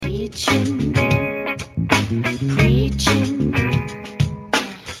Preaching, preaching,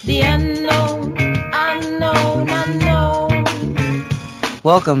 the unknown, unknown, unknown.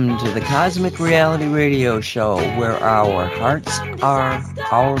 Welcome to the Cosmic Reality Radio Show, where our hearts are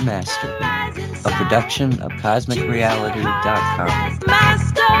our master. A production of CosmicReality.com.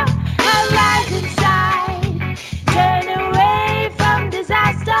 Master, arise inside. Turn away from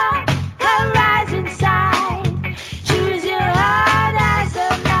disaster. Arise inside. Choose your heart as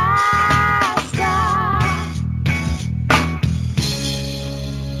a master.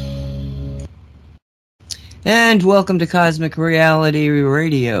 And welcome to Cosmic Reality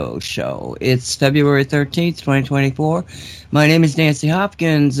Radio Show. It's February 13th, 2024. My name is Nancy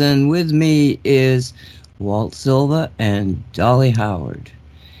Hopkins, and with me is Walt Silva and Dolly Howard.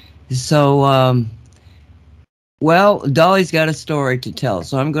 So, well, Dolly's got a story to tell,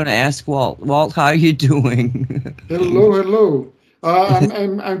 so I'm going to ask Walt. Walt, how are you doing? Hello.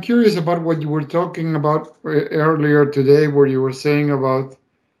 I'm curious about what you were talking about earlier today, where you were saying about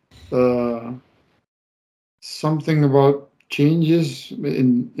something about changes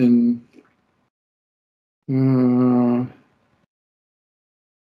in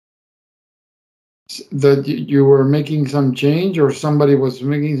that you were making some change, or somebody was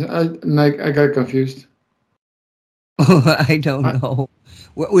making. I got confused. Oh, I don't know.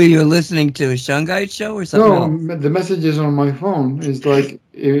 What, were you listening to a Shungite show or something? No, the messages on my phone is like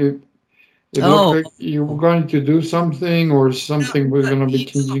it looked like you were going to do something, or something was going to be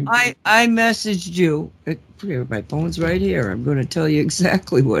changing. I messaged you. My phone's right here. I'm going to tell you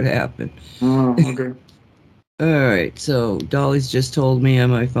exactly what happened. Oh, okay. All right. So Dolly's just told me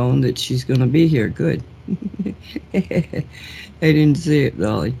on my phone that she's going to be here. Good. I didn't see it,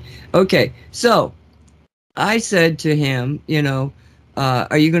 Dolly. Okay. So I said to him,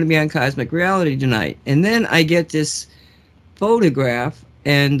 are you going to be on Cosmic Reality tonight? And then I get this photograph,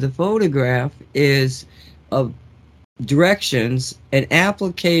 and the photograph is of directions, an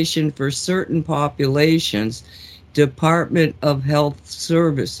application for certain populations, Department of Health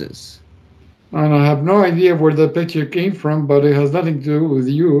Services. And I have no idea where the picture came from, but it has nothing to do with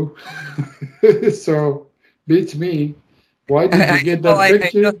you. So, beats me. Why did you get that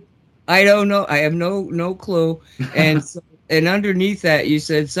picture? I don't know. I have no clue. And and underneath that, you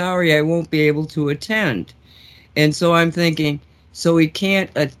said, sorry, I won't be able to attend. And so I'm thinking, so he can't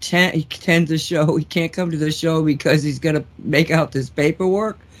attend the show. He can't come to the show because he's going to make out this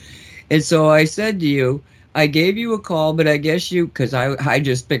paperwork. And so I said to you, I gave you a call, but I guess because I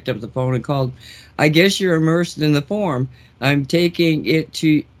just picked up the phone and called, I guess you're immersed in the form. I'm taking it.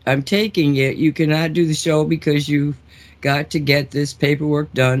 You cannot do the show because you've got to get this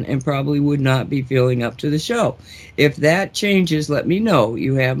paperwork done and probably would not be feeling up to the show. If that changes, let me know.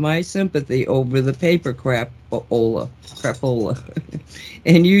 You have my sympathy over the paper crapola.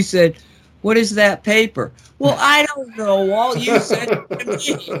 And you said, what is that paper? Well, I don't know, Walt. You said it to me.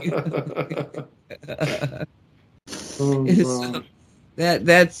 So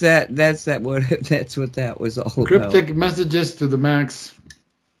that's what that was all about. Cryptic messages to the max.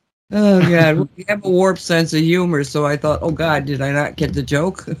 Oh, God. We have a warped sense of humor, so I thought, oh, God, did I not get the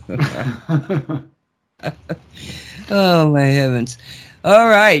joke? Oh, my heavens. All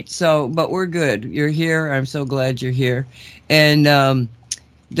right, but we're good. You're here. I'm so glad you're here. And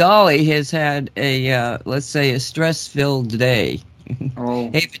Dolly has had let's say, a stress-filled day. Oh.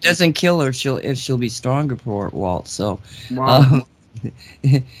 Hey, if it doesn't kill her, she'll be stronger for it, Walt. So, wow.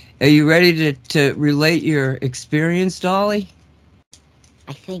 Are you ready to relate your experience, Dolly?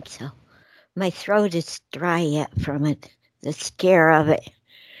 I think so. My throat is dry yet from it, the scare of it.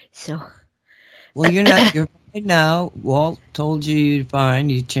 So. Well, you're fine now. Walt told you fine.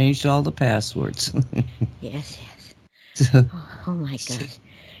 You changed all the passwords. Yes. Oh my gosh.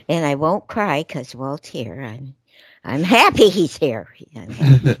 And I won't cry because Walt's here. I'm happy he's here.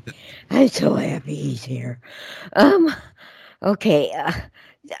 I'm so happy he's here. Okay.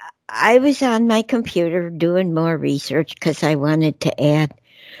 I was on my computer doing more research because I wanted to add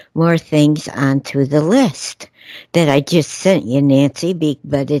more things onto the list that I just sent you, Nancy,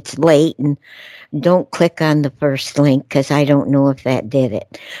 but it's late, and don't click on the first link because I don't know if that did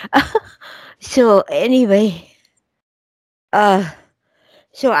it. So anyway,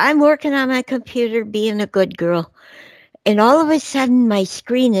 so I'm working on my computer being a good girl, and all of a sudden my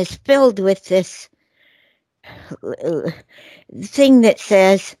screen is filled with this thing that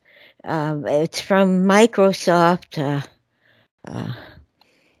says, it's from Microsoft,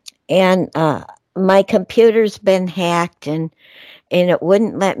 and my computer's been hacked, and it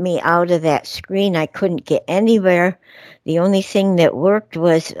wouldn't let me out of that screen. I couldn't get anywhere. The only thing that worked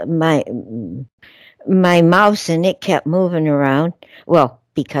was my mouse, and it kept moving around. Well,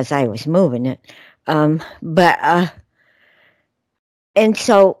 because I was moving it. But and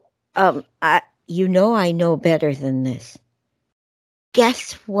so I know better than this.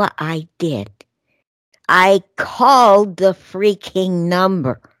 Guess what I did? I called the freaking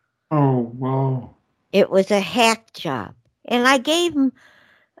number. Oh, wow. It was a hack job. And I gave him,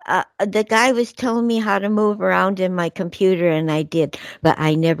 the guy was telling me how to move around in my computer, and I did. But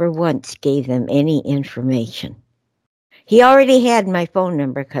I never once gave them any information. He already had my phone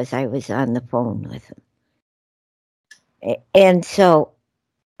number because I was on the phone with him. And so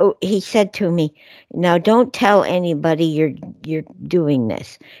he said to me, now don't tell anybody you're doing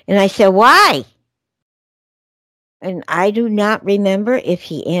this. And I said, why? And I do not remember if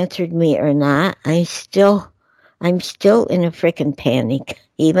he answered me or not. I'm still in a freaking panic,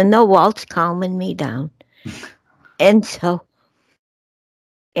 even though Walt's calming me down. And so,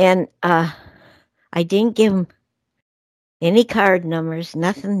 I didn't give him any card numbers,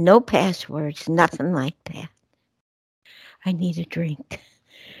 nothing, no passwords, nothing like that. I need a drink.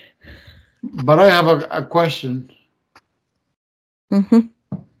 But I have a question. Mm-hmm.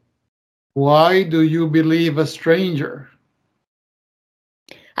 Why do you believe a stranger?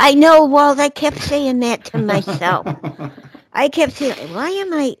 I know, Walt. I kept saying that to myself. I kept saying, why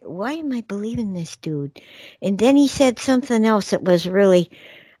am I believing this dude? And then he said something else that was really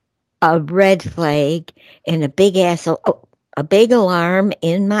a red flag and a big alarm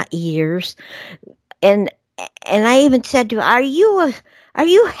in my ears. And I even said to him, are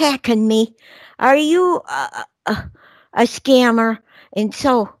you hacking me? Are you a scammer? And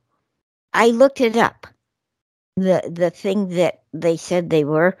so I looked it up, the thing that they said they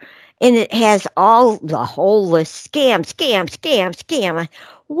were, and it has the whole list, scam.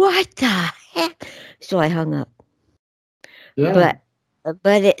 What the heck? So I hung up. Yeah.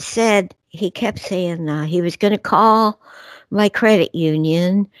 But it said, he kept saying he was going to call my credit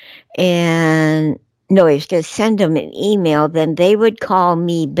union, and no, he was going to send them an email. Then they would call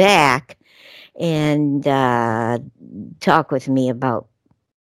me back and talk with me about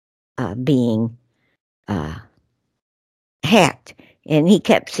being hacked. And he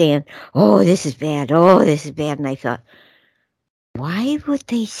kept saying, oh, this is bad. And I thought, why would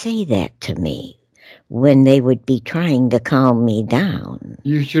they say that to me when they would be trying to calm me down?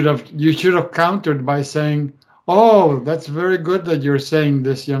 You should have countered by saying, oh, that's very good that you're saying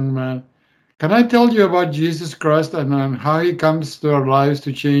this, young man. Can I tell you about Jesus Christ and how he comes to our lives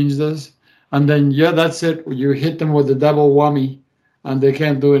to change this? And then, yeah, that's it. You hit them with the double whammy, and they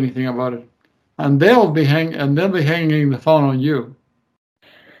can't do anything about it. And they'll be hanging the phone on you.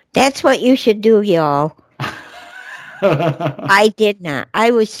 That's what you should do, y'all. I did not.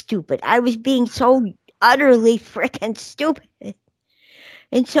 I was stupid. I was being so utterly freaking stupid.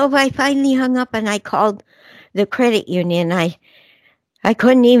 And so I finally hung up and I called the credit union. I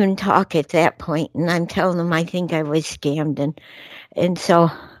couldn't even talk at that point, and I'm telling them I think I was scammed. And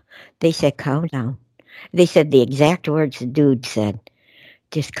so they said, calm down. They said the exact words the dude said.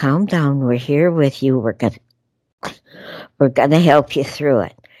 Just calm down. We're here with you. We're gonna help you through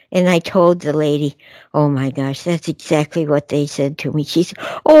it. And I told the lady, oh my gosh, that's exactly what they said to me. She said,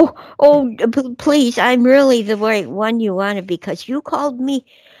 oh, please, I'm really the right one you wanted, because you called me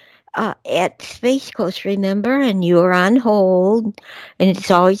at Space Coast, remember? And you were on hold, and it's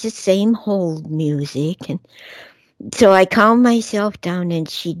always the same hold music. And so I calmed myself down, and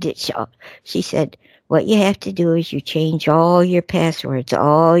she said, what you have to do is you change all your passwords,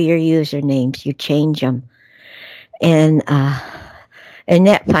 all your usernames, you change them. And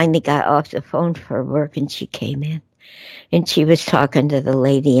Annette finally got off the phone for work, and she came in, and she was talking to the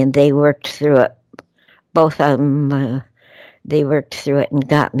lady, and they worked through it. Both of them, they worked through it and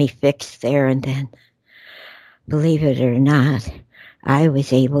got me fixed there. And then, believe it or not, I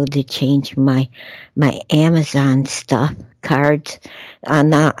was able to change my Amazon stuff, cards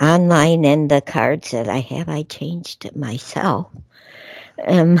online, and the cards that I have, I changed it myself.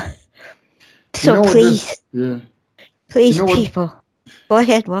 So please, please, people. Go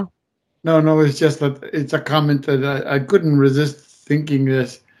ahead, Will. No, it's just that it's a comment that I couldn't resist thinking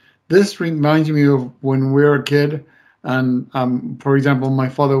this. This reminds me of when we were a kid, and for example, my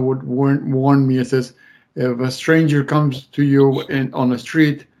father would warn me. It says, if a stranger comes to you on the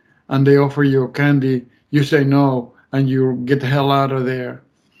street and they offer you candy, you say no, and you get the hell out of there.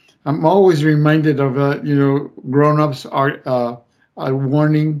 I'm always reminded of grown-ups are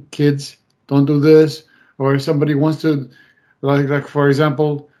warning kids, don't do this, or if somebody wants to. Like for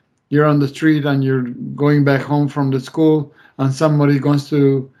example, you're on the street and you're going back home from the school, and somebody wants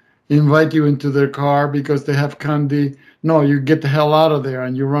to invite you into their car because they have candy. no, you get the hell out of there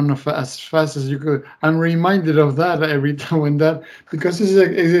and you run as fast as you could. I'm reminded of that every time when that, because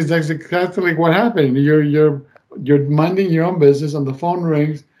it's exactly like what happened. You're minding your own business and the phone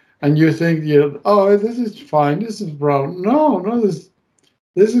rings and you think, oh, this is fine. This is brown. No,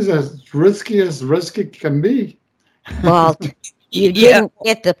 this is as risky can be. Walt, you Yeah. didn't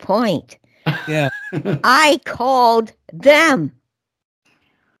get the point. Yeah. I called them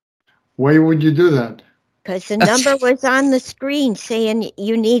Why would you do that? because the number was on the screen saying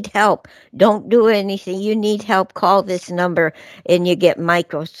you need help. Don't do anything. You need help. Call this number, and you get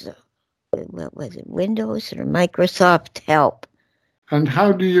Microsoft. What was it? Windows or Microsoft help? And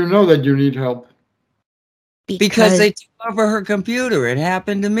how do you know that you need help? Because they took over her computer. It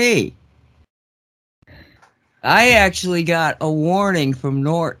happened to me. I actually got a warning from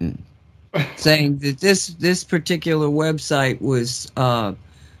Norton saying that this particular website was, I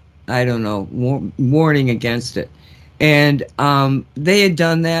don't know, warning against it. And they had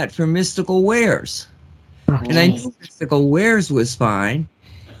done that for Mystical Wares. And I knew Mystical Wares was fine.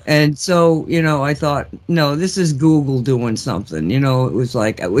 And so, I thought, no, this is Google doing something. It was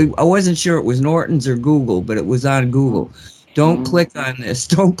like, I wasn't sure it was Norton's or Google, but it was on Google. Don't click on this.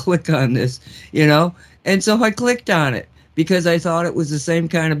 Don't click on this, And so I clicked on it because I thought it was the same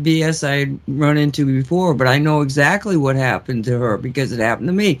kind of BS I had run into before. But I know exactly what happened to her because it happened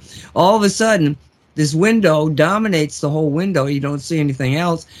to me. All of a sudden, this window dominates the whole window. You don't see anything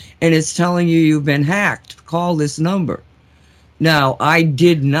else. And it's telling you you've been hacked. Call this number. Now, I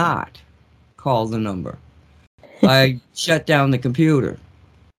did not call the number. I shut down the computer.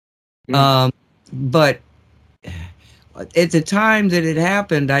 But at the time that it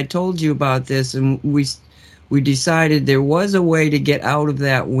happened, I told you about this, and we decided there was a way to get out of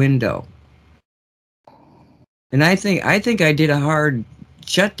that window. And I think I did a hard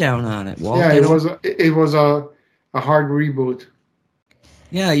shutdown on it. Walt, Yeah, it was a hard reboot.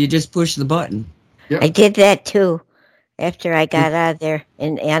 Yeah, you just push the button. Yep. I did that too. After I got out of there,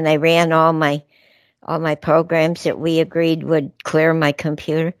 and I ran all my programs that we agreed would clear my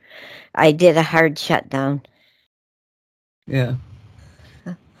computer, I did a hard shutdown. Yeah.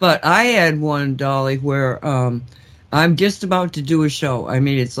 But I had one, Dolly, where I'm just about to do a show. I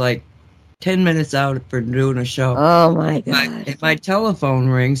mean, it's like 10 minutes out for doing a show. Oh, my God. My telephone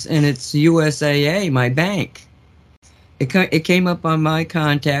rings, and it's USAA, my bank. It came up on my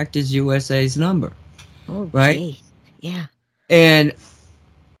contact as USA's number. Oh, right? Geez. Yeah. And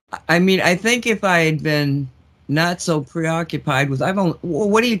I mean, I think if I had been not so preoccupied with,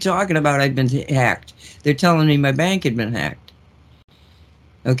 what are you talking about? I've been hacked. They're telling me my bank had been hacked.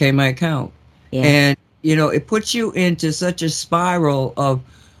 Okay, my account. Yeah. And, it puts you into such a spiral of,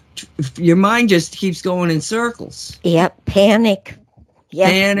 your mind just keeps going in circles. Yep. Panic.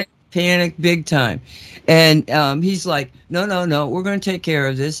 Yep. Panic big time. And he's like, no, we're going to take care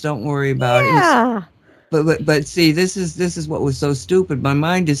of this. Don't worry about it. Yeah. But see, this is what was so stupid. My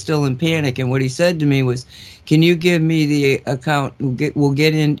mind is still in panic, and what he said to me was, "Can you give me the account? We'll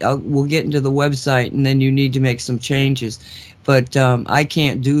get into the website, and then you need to make some changes." But I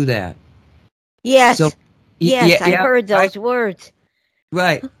can't do that. Yes. So, yes, I heard those words.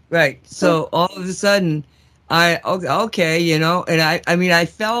 Right. So all of a sudden, okay, and I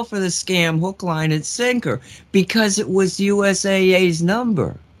fell for the scam hook, line, and sinker because it was USAA's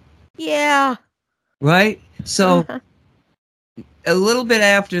number. Yeah. Right? So a little bit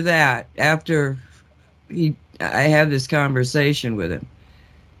after that, after I have this conversation with him,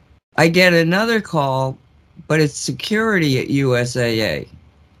 I get another call, but it's security at USAA.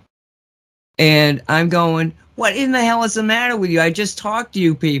 And I'm going, what in the hell is the matter with you? I just talked to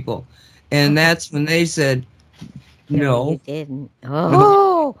you people. And that's when they said, no. You didn't.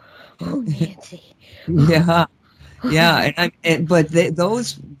 Oh, Nancy. Yeah. Yeah, what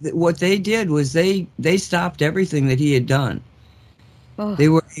they did was they stopped everything that he had done. Oh. They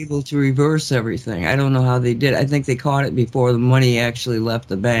were able to reverse everything. I don't know how they did. I think they caught it before the money actually left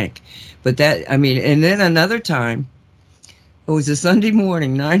the bank. But and then another time, it was a Sunday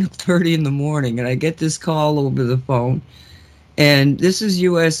morning, 9:30 in the morning, and I get this call over the phone, and this is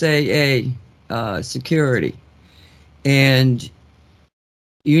USAA security, and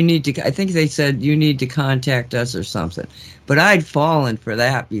I think they said you need to contact us or something. But I'd fallen for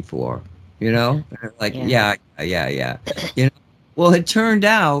that before, like, yeah. Well, it turned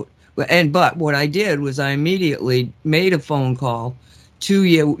out, but what I did was I immediately made a phone call to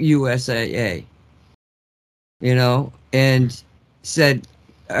USAA, and said,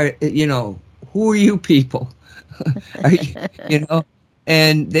 who are you people?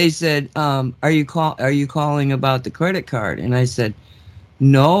 And they said, are you calling about the credit card? And I said,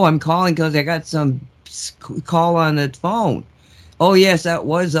 no, I'm calling because I got some call on the phone. Oh yes, that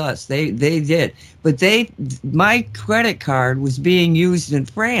was us. They did, but my credit card was being used in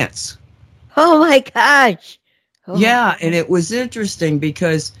France. Oh my gosh. Oh. Yeah, and it was interesting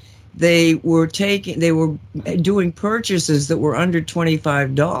because they were doing purchases that were under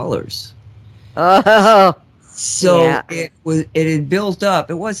 $25. Oh. So Yeah. it had built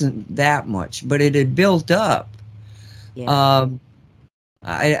up. It wasn't that much, but it had built up. Yeah.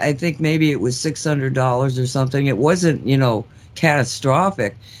 I think maybe it was $600 or something. It wasn't,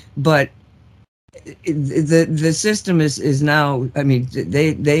 catastrophic, but the system is now. I mean,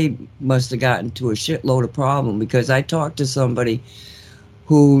 they must have gotten to a shitload of problem, because I talked to somebody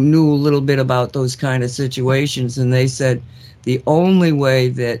who knew a little bit about those kind of situations, and they said the only way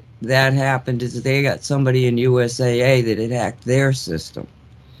that happened is they got somebody in USAA that had hacked their system,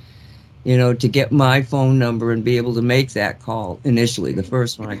 to get my phone number and be able to make that call initially, the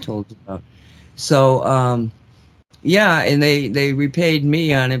first one I told you about. So, yeah, and they repaid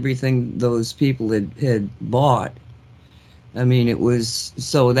me on everything those people had bought. I mean, it was,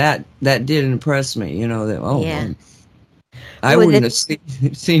 so that did impress me, that, Yeah. man, I wouldn't have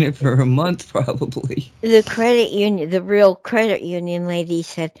seen it for a month probably. The credit union, the real credit union lady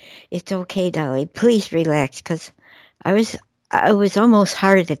said, "It's okay, Dolly. Please relax," because I was almost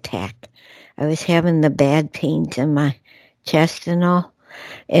heart attack. I was having the bad pains in my chest and all,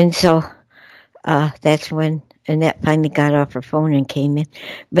 and so that's when Annette finally got off her phone and came in.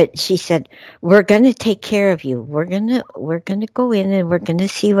 But she said, "We're going to take care of you. We're gonna go in and we're gonna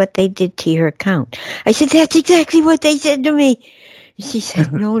see what they did to your account." I said, "That's exactly what they said to me." She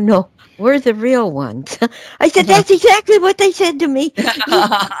said, "No, we're the real ones." I said, "That's exactly what they said to me."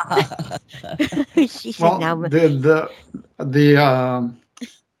 She said, Well, "Now,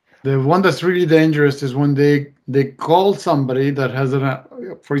 the one that's really dangerous is when they call somebody that has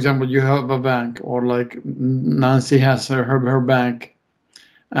for example, you have a bank, or like Nancy has her bank,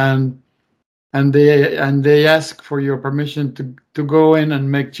 and they ask for your permission to go in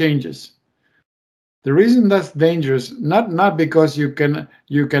and make changes. The reason that's dangerous, not because you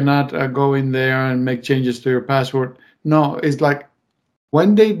cannot go in there and make changes to your password. No, it's like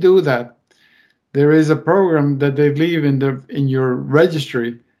when they do that, there is a program that they leave in your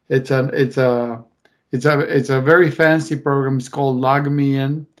registry. It's a very fancy program. It's called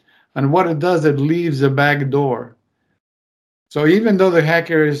LogMeIn, and what it does, it leaves a back door. So even though the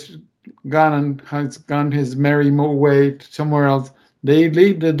hacker has gone his merry way somewhere else, they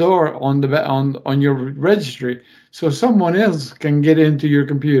leave the door on your registry, so someone else can get into your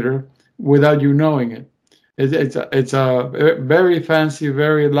computer without you knowing it. It's a very fancy,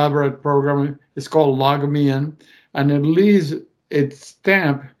 very elaborate program. It's called LogMeIn, and it leaves its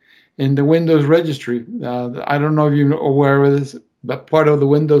stamp in the Windows registry. I don't know if you're aware of this, but part of the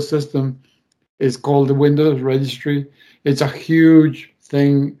Windows system is called the Windows registry. It's a huge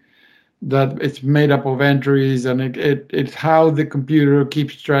thing that it's made up of entries, and it's how the computer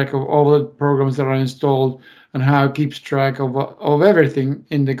keeps track of all the programs that are installed and how it keeps track of everything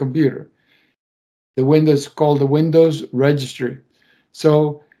in the computer. The Windows called the Windows registry.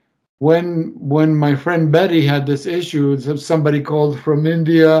 So when my friend Betty had this issue, somebody called from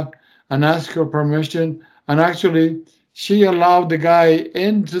India and asked her permission, and actually she allowed the guy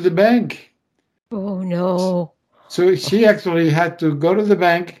into the bank. oh no." So she actually had to go to the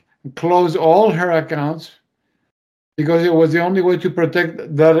bank and close all her accounts, because it was the only way to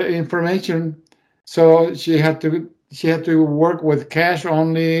protect that information. So she had to work with cash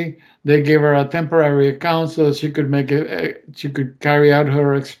only. They gave her a temporary account so that she could carry out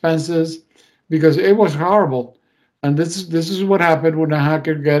her expenses, because it was horrible. And this is what happened when a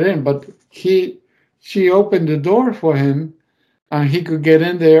hacker got in. But she opened the door for him, and he could get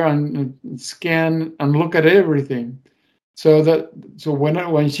in there and scan and look at everything. So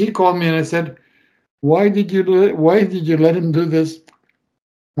when she called me and I said, why did you let him do this?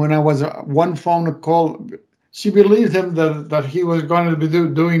 When I was one phone call, she believed him that he was going to be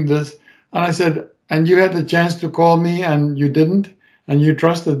doing this. And I said, and you had the chance to call me and you didn't, and you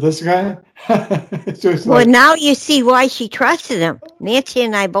trusted this guy? So it's Well, like, now you see why she trusted him. Nancy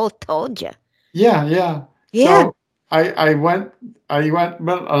and I both told you. yeah. Yeah. So I went,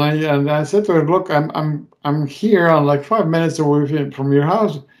 and I said to her, look, I'm here. I'm like 5 minutes away from your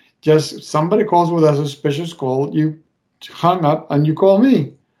house. Just somebody calls with a suspicious call. You hung up and you call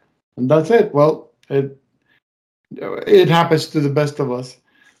me, and that's it. Well, it happens to the best of us.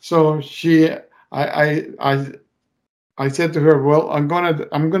 So I said to her, well, I'm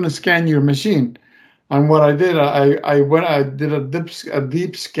gonna scan your machine. And what I did, I did a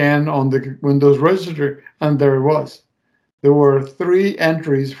deep scan on the Windows registry, and there it was. There were 3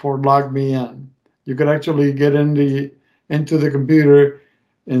 entries for LogMeIn. You could actually get into the computer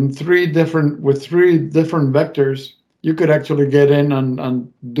in three different vectors. You could actually get in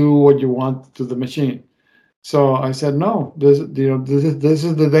and do what you want to the machine. So I said, no, this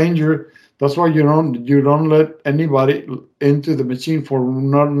is the danger. That's why you don't let anybody into the machine for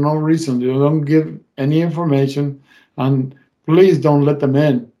no reason. You don't give any information, and please don't let them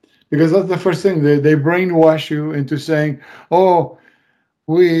in, because that's the first thing. They brainwash you into saying, oh,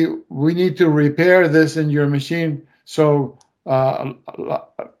 we need to repair this in your machine, so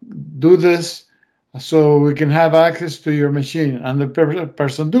do this so we can have access to your machine, and the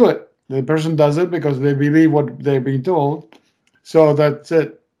person do it. The person does it because they believe what they've been told. So that's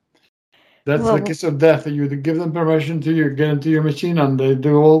it. That's the kiss of death. You give them permission to get into your machine, and they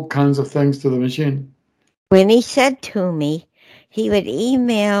do all kinds of things to the machine. When he said to me, he would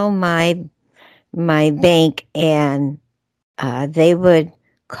email my bank, and they would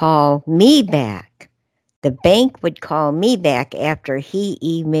call me back. The bank would call me back after he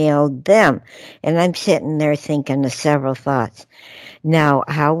emailed them. And I'm sitting there thinking of several thoughts. Now,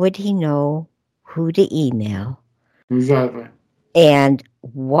 how would he know who to email? Exactly. And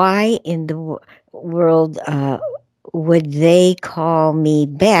why in the world would they call me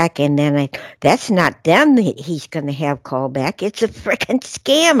back? And then that's not them that he's going to have call back. It's a freaking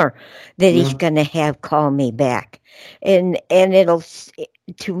scammer that he's going to have call me back. And it'll,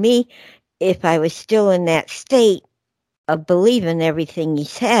 to me, if I was still in that state of believing everything he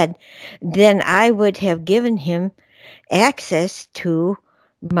said, then I would have given him access to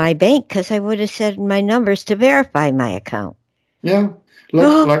my bank, because I would have said my numbers to verify my account. Yeah.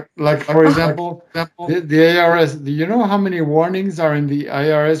 Like for example, the IRS. Do you know how many warnings are in the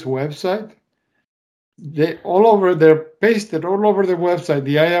IRS website? They're pasted all over the website.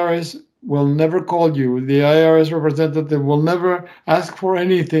 The IRS will never call you. The IRS representative will never ask for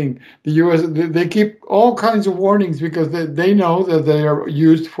anything. The US, they keep all kinds of warnings because they know that they are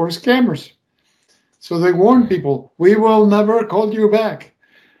used for scammers. So they warn people, we will never call you back.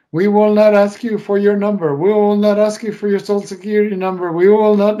 We will not ask you for your number. We will not ask you for your social security number. We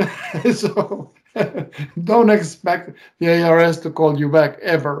will not. So don't expect the IRS to call you back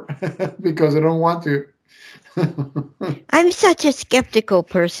ever, because they don't want to. I'm such a skeptical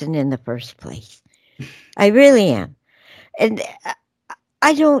person in the first place. I really am. And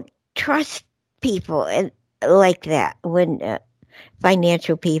I don't trust people like that, when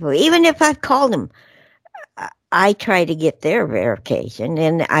financial people, even if I've called them, I try to get their verification,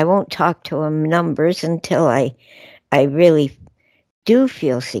 and I won't talk to them numbers until I really do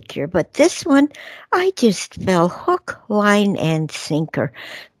feel secure. But this one, I just fell hook, line, and sinker.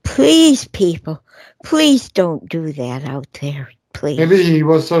 Please, people, please don't do that out there. Please. Maybe he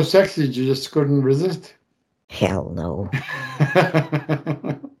was so sexy you just couldn't resist. Hell no.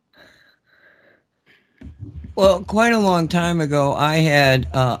 Well, quite a long time ago, I had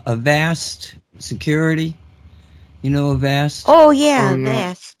Avast security. You know Avast? Oh, yeah,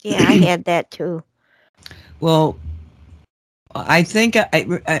 Avast. Yeah, I had that too. Well, I think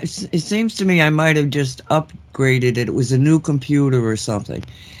it seems to me I might have just upgraded it. It was a new computer or something.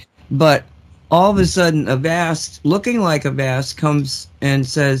 But all of a sudden, Avast, looking like Avast, comes and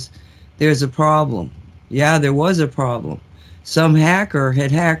says, there's a problem. Yeah, there was a problem. Some hacker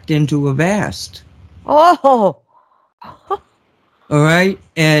had hacked into Avast. Oh! All right,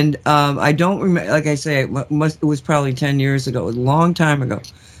 and I don't remember. Like I say, it was probably 10 years ago. It was a long time ago,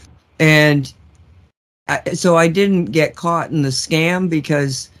 and so I didn't get caught in the scam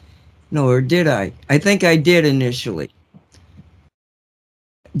because, no, or did I? I think I did initially,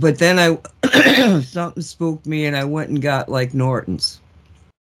 but then something spooked me, and I went and got like Norton's,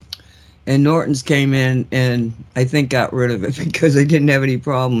 and Norton's came in and I think got rid of it because I didn't have any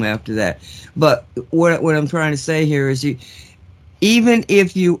problem after that. But what I'm trying to say here is even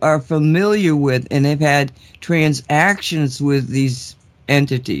if you are familiar with and have had transactions with these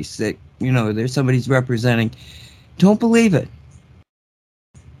entities that, there's somebody's representing, don't believe it.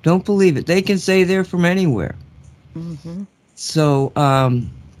 Don't believe it. They can say they're from anywhere. Mm-hmm. So, and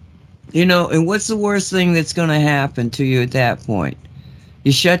what's the worst thing that's going to happen to you at that point?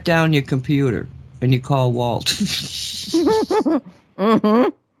 You shut down your computer and you call Walt. Mm-hmm.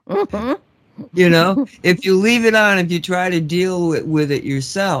 Mm-hmm. If you leave it on, if you try to deal with it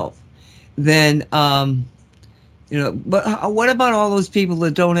yourself, then, but what about all those people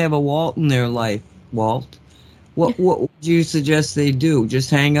that don't have a Walt in their life, Walt? What would you suggest they do? Just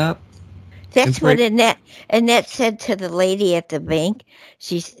hang up? That's what Annette said to the lady at the bank.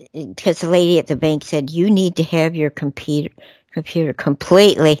 Because the lady at the bank said, you need to have your computer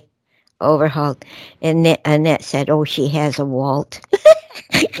completely overhauled. And Annette said, oh, she has a Walt.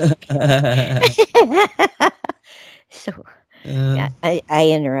 So, yeah, I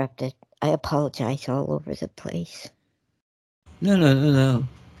interrupted. I apologize all over the place. No.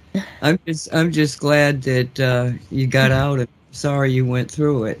 I'm just glad that you got out. And sorry you went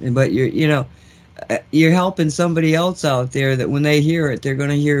through it, but you're helping somebody else out there that when they hear it, they're going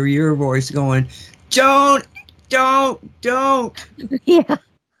to hear your voice going, don't. Yeah,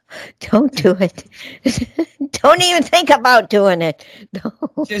 don't do it. Don't even think about doing it. No.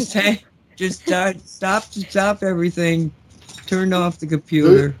 Just stop everything. Turn off the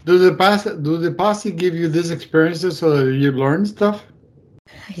computer. Do the posse give you these experiences so that you learn stuff?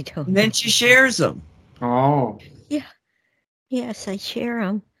 I don't. And then she shares them. Oh. Yeah. Yes, I share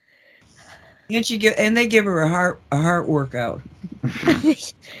them. And they give her a heart workout. They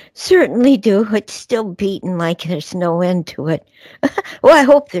certainly do. It's still beating like there's no end to it. Well, I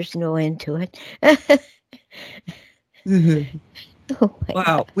hope there's no end to it. Oh,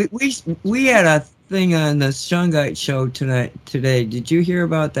 wow, we had a thing on the Shungite show today. Did you hear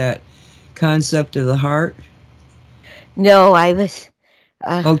about that concept of the heart? No, I was.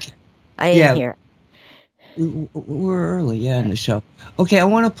 Okay. I didn't hear. We're early, in the show. Okay, I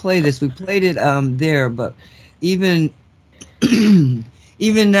want to play this. We played it there, but even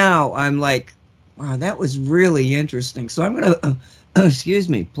now, I'm like, wow, that was really interesting. So I'm gonna,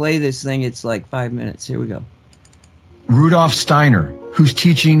 play this thing. It's like 5 minutes. Here we go. Rudolf Steiner, whose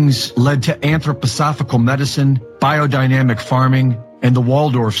teachings led to anthroposophical medicine, biodynamic farming, and the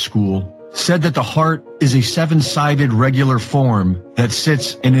Waldorf School, said that the heart is a seven-sided regular form that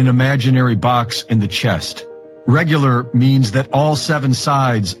sits in an imaginary box in the chest. Regular means that all seven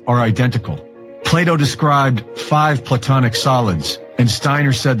sides are identical. Plato described 5 Platonic solids, and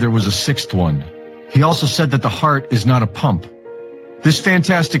Steiner said there was a 6th one. He also said that the heart is not a pump. This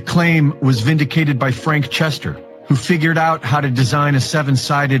fantastic claim was vindicated by Frank Chester, who figured out how to design a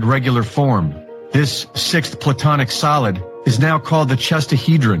seven-sided regular form. This 6th Platonic solid is now called the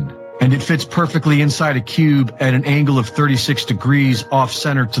chestahedron, and it fits perfectly inside a cube at an angle of 36 degrees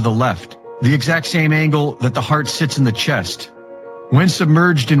off-center to the left, the exact same angle that the heart sits in the chest. When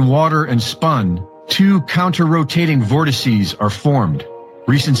submerged in water and spun, 2 counter-rotating vortices are formed.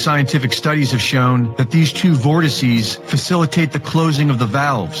 Recent scientific studies have shown that these 2 vortices facilitate the closing of the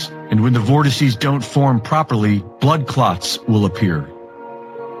valves, and when the vortices don't form properly, blood clots will appear.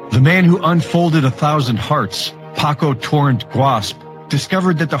 The man who unfolded 1,000 hearts, Paco Torrent Guasp,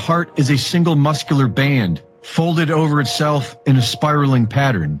 discovered that the heart is a single muscular band, folded over itself in a spiraling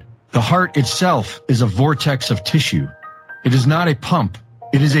pattern. The heart itself is a vortex of tissue. It is not a pump,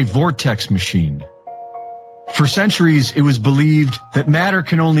 it is a vortex machine. For centuries, it was believed that matter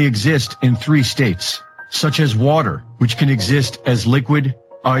can only exist in 3 states, such as water, which can exist as liquid,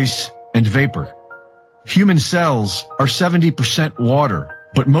 ice, and vapor. Human cells are 70% water,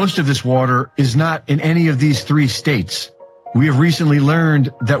 but most of this water is not in any of these 3 states. We have recently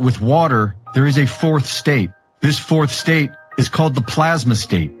learned that with water, there is a 4th state. This 4th state is called the plasma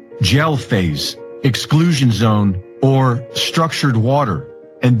state, gel phase, exclusion zone, or structured water.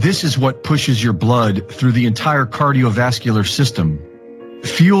 And this is what pushes your blood through the entire cardiovascular system.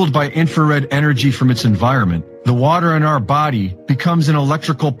 Fueled by infrared energy from its environment, the water in our body becomes an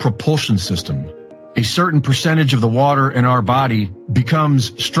electrical propulsion system. A certain percentage of the water in our body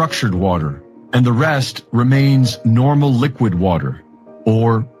becomes structured water, and the rest remains normal liquid water,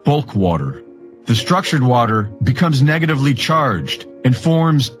 or bulk water. The structured water becomes negatively charged and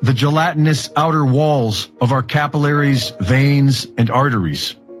forms the gelatinous outer walls of our capillaries, veins, and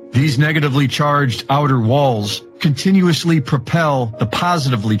arteries. These negatively charged outer walls continuously propel the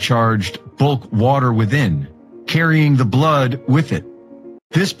positively charged bulk water within, carrying the blood with it.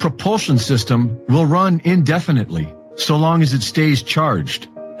 This propulsion system will run indefinitely, so long as it stays charged.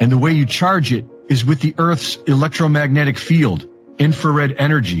 And the way you charge it is with the Earth's electromagnetic field, infrared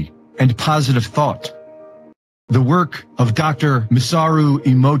energy, and positive thought. The work of Dr. Masaru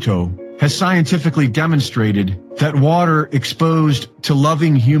Emoto has scientifically demonstrated that water exposed to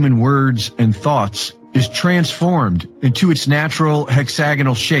loving human words and thoughts is transformed into its natural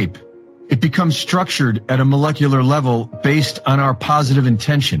hexagonal shape. It becomes structured at a molecular level based on our positive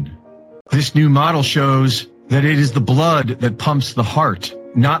intention. This new model shows that it is the blood that pumps the heart,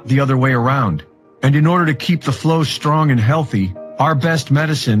 not the other way around. And in order to keep the flow strong and healthy, our best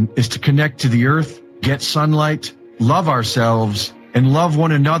medicine is to connect to the earth, get sunlight, love ourselves, and love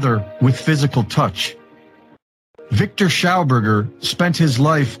one another with physical touch. Victor Schauberger spent his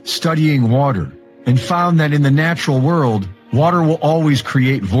life studying water and found that in the natural world, water will always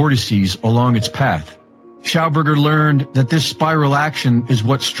create vortices along its path. Schauberger learned that this spiral action is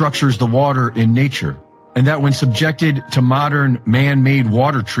what structures the water in nature. and that when subjected to modern man-made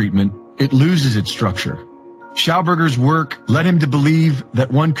water treatment, it loses its structure. Schauberger's work led him to believe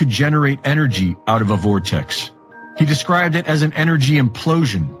that one could generate energy out of a vortex. He described it as an energy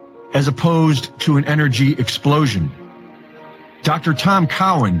implosion, as opposed to an energy explosion. Dr. Tom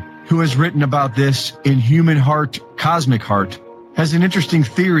Cowan, who has written about this in Human Heart, Cosmic Heart, has an interesting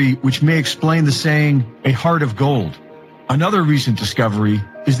theory which may explain the saying, a heart of gold. Another recent discovery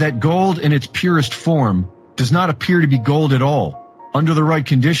is that gold in its purest form does not appear to be gold at all. Under the right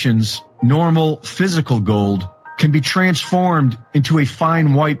conditions, normal physical gold can be transformed into a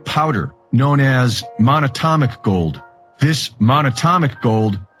fine white powder known as monatomic gold. This monatomic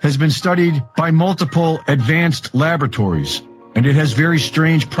gold has been studied by multiple advanced laboratories, and it has very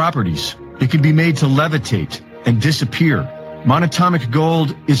strange properties. It can be made to levitate and disappear. Monatomic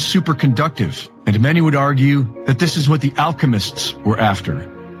gold is superconductive, and many would argue that this is what the alchemists were after.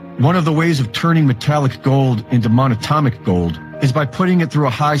 One of the ways of turning metallic gold into monatomic gold is by putting it through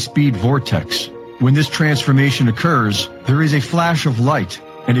a high-speed vortex. When this transformation occurs, there is a flash of light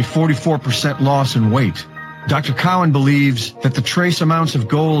and a 44% loss in weight. Dr. Cowan believes that the trace amounts of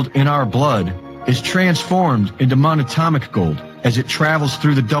gold in our blood is transformed into monatomic gold as it travels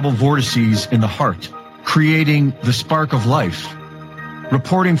through the double vortices in the heart, creating the spark of life.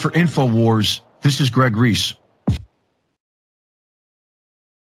 Reporting for InfoWars, this is Greg Reese.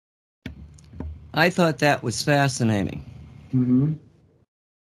 I thought that was fascinating. Mm-hmm.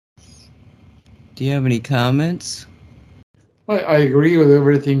 Do you have any comments? I agree with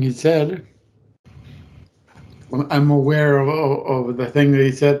everything he said. I'm aware of the thing that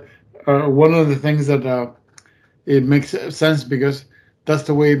he said. One of the things that it makes sense because that's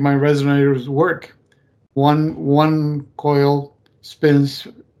the way my resonators work. One coil spins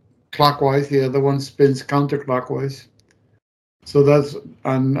clockwise, the other one spins counterclockwise. So that's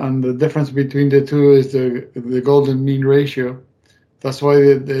and the difference between the two is the golden mean ratio. That's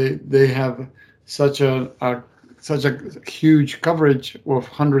why they have such a huge coverage of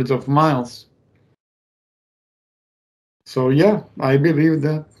hundreds of miles. So yeah, I believe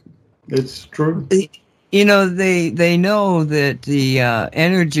that it's true. You know, they know that the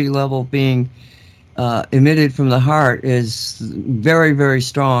energy level being emitted from the heart is very, very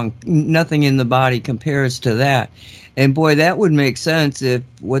strong. Nothing in the body compares to that. And boy, that would make sense if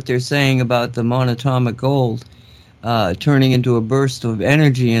what they're saying about the monatomic gold turning into a burst of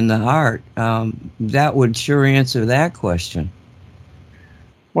energy in the heart, that would sure answer that question.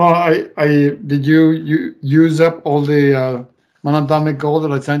 Well, I did you use up all the monatomic gold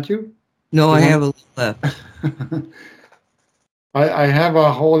that I sent you? No, I have a little left. I have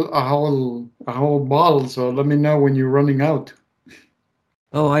a whole bottle, so let me know when you're running out.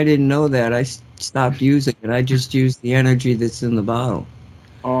 Oh, I didn't know that. I stopped using it. I just used the energy that's in the bottle.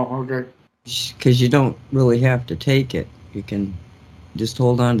 Oh, okay. Because you don't really have to take it. You can just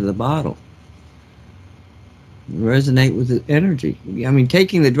hold on to the bottle. Resonate with the energy. I mean,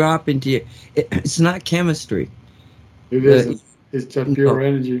 taking the drop into you, it's not chemistry. It is. It's just pure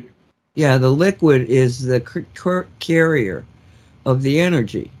energy. Yeah, the liquid is the carrier of the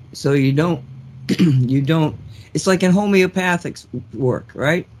energy. So you don't, it's like in homeopathic work,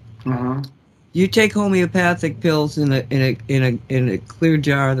 right? Uh-huh. You take homeopathic pills in a clear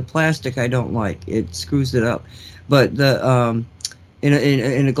jar. The plastic I don't like; it screws it up. But the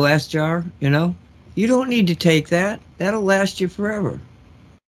in a glass jar, you don't need to take that. That'll last you forever.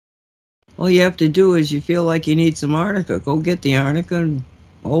 All you have to do is you feel like you need some arnica. Go get the arnica and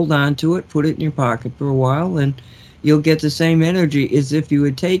hold on to it. Put it in your pocket for a while, and you'll get the same energy as if you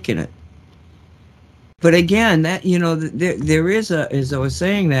had taken it. But again, that there is as I was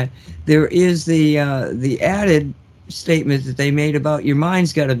saying, that there is the added statement that they made about your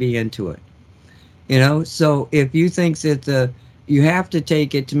mind's got to be into it. So if you think that you have to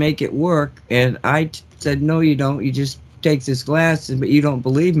take it to make it work, and I said no, you don't. You just take this glass, but you don't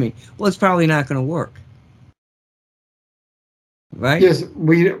believe me. Well, it's probably not going to work, right? Yes,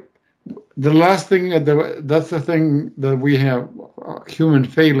 the last thing that's the thing that we have human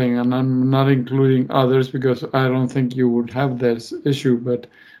failing, and I'm not including others because I don't think you would have this issue. But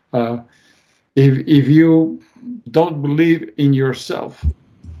if you don't believe in yourself,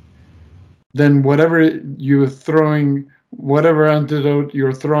 then whatever antidote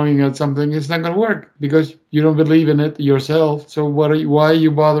you're throwing at something, it's not going to work because you don't believe in it yourself. So why are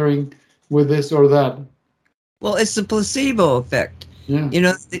you bothering with this or that? Well, it's the placebo effect. Yeah.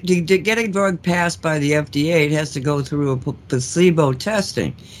 To get a drug passed by the FDA, it has to go through a placebo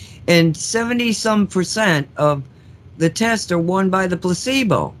testing. And 70% of the tests are won by the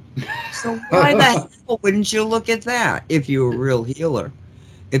placebo. So why the hell wouldn't you look at that if you're a real healer?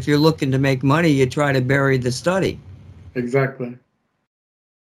 if you're looking to make money, you try to bury the study. Exactly.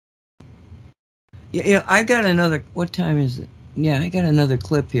 Yeah, I got another. What time is it? Yeah, I got another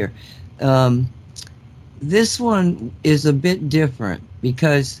clip here. This one is a bit different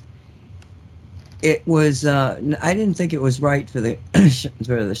because it was. I didn't think it was right for the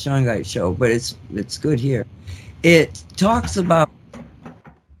for the Shungite show, but it's good here. It talks about.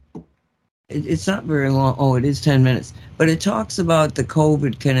 It's not very long. Oh, it is 10 minutes, but it talks about the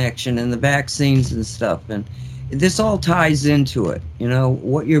COVID connection and the vaccines and stuff, and this all ties into it. You know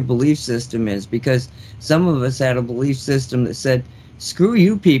what your belief system is, because some of us had a belief system that said, "Screw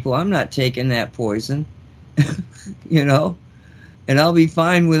you, people! I'm not taking that poison." You know, and I'll be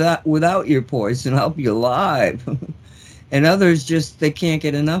fine without your poison. I'll be alive. And others they can't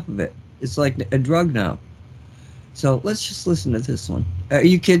get enough of it. It's like a drug now. So let's just listen to this one.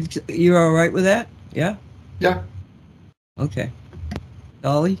 You kids, you're all right with that? Yeah? Yeah. Okay.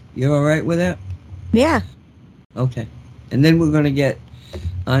 Dolly, you're all right with that? Yeah. Okay. And then we're going to get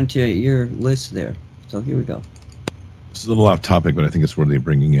onto your list there. So here we go. This is a little off topic, but I think it's worthy of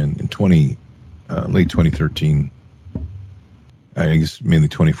bringing in. In late 2013, I guess mainly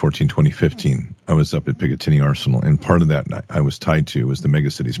 2014, 2015, I was up at Picatinny Arsenal, and part of that I was tied to was the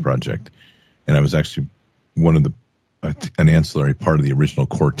Megacities project. And I was actually one of an ancillary part of the original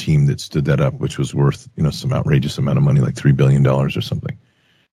core team that stood that up, which was worth, some outrageous amount of money, like $3 billion or something.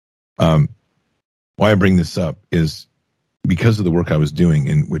 Why I bring this up is because of the work I was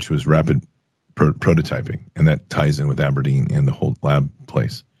doing, which was rapid prototyping, and that ties in with Aberdeen and the whole lab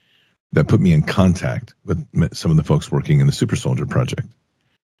place. That put me in contact with some of the folks working in the Super Soldier Project,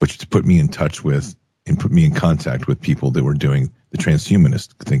 which put me in touch with and put me in contact with people that were doing the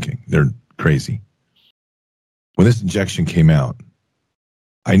transhumanist thinking. They're crazy. When this injection came out,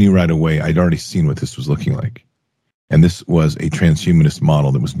 I knew right away I'd already seen what this was looking like. And this was a transhumanist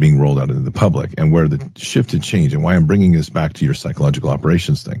model that was being rolled out into the public, and where the shift had changed, and why I'm bringing this back to your psychological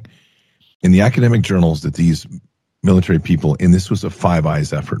operations thing. In the academic journals that these military people, and this was a Five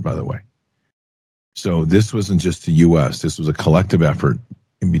Eyes effort, by the way. So this wasn't just the U.S. This was a collective effort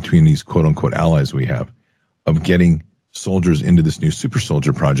in between these quote-unquote allies we have of getting soldiers into this new Super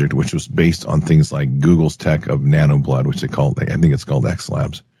Soldier Project, which was based on things like Google's tech of nanoblood, which I think it's called X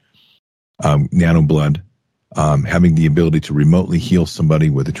Labs. Nanoblood, having the ability to remotely heal somebody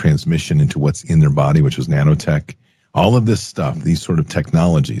with a transmission into what's in their body, which was nanotech. All of this stuff, these sort of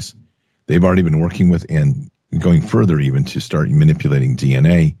technologies, they've already been working with, and going further even to start manipulating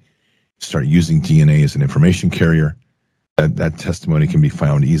DNA, start using DNA as an information carrier. That testimony can be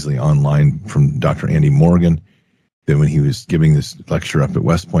found easily online from Dr. Andy Morgan. That when he was giving this lecture up at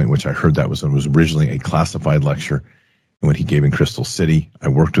West Point, which I heard that was originally a classified lecture, and when he gave in Crystal City, I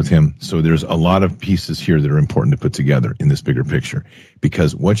worked with him. So there's a lot of pieces here that are important to put together in this bigger picture,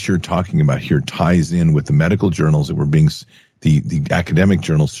 because what you're talking about here ties in with the medical journals that were being, the academic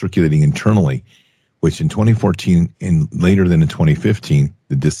journals circulating internally, which in 2014 and later than in 2015,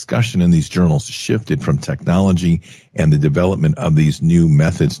 the discussion in these journals shifted from technology and the development of these new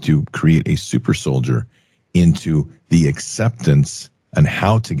methods to create a super soldier into the acceptance and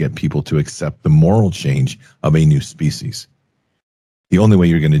how to get people to accept the moral change of a new species. The only way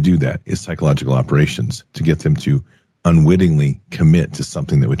you're going to do that is psychological operations, to get them to unwittingly commit to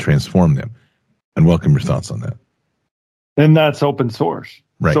something that would transform them. And welcome your thoughts on that. And that's open source.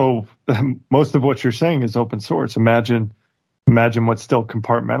 Right. So most of what you're saying is open source. Imagine what's still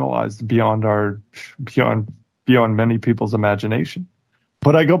compartmentalized beyond many people's imagination.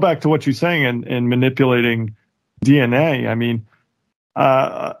 But I go back to what you're saying in manipulating DNA. I mean,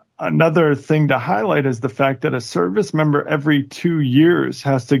 another thing to highlight is the fact that a service member every 2 years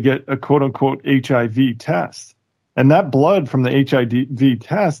has to get a quote-unquote HIV test. And that blood from the HIV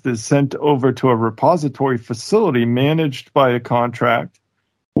test is sent over to a repository facility managed by a contract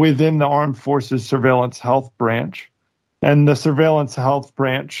within the Armed Forces Surveillance Health Branch. And the Surveillance Health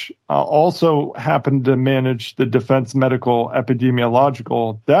Branch also happened to manage the Defense Medical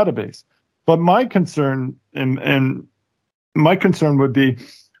Epidemiological Database. But my concern would be,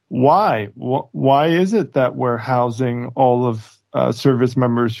 why? Why is it that we're housing all of service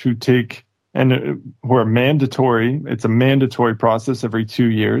members who take, and who are mandatory, it's a mandatory process every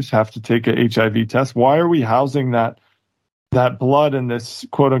 2 years, have to take a HIV test? Why are we housing that blood in this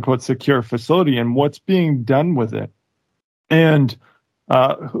quote-unquote secure facility, and what's being done with it? And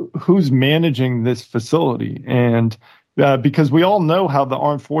who's managing this facility? And because we all know how the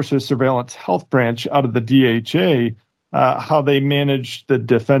Armed Forces Surveillance Health Branch out of the DHA, how they managed the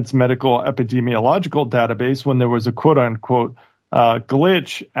Defense Medical Epidemiological Database when there was a quote-unquote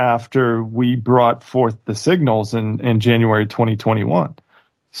glitch after we brought forth the signals in January 2021.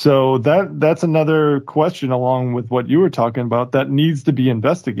 So that's another question along with what you were talking about that needs to be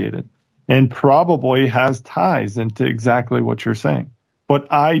investigated and probably has ties into exactly what you're saying.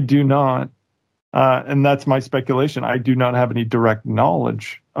 But I do not, and that's my speculation, I do not have any direct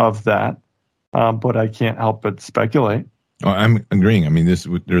knowledge of that, but I can't help but speculate. Oh, I'm agreeing. I mean,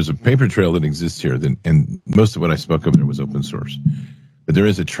 there's a paper trail that exists here, and most of what I spoke of there was open source. But there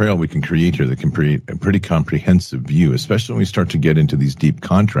is a trail we can create here that can create a pretty comprehensive view, especially when we start to get into these deep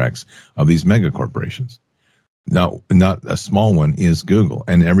contracts of these mega corporations. Now, not a small one is Google.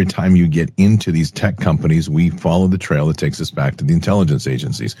 And every time you get into these tech companies, we follow the trail that takes us back to the intelligence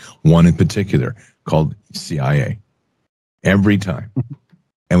agencies, one in particular called CIA. Every time.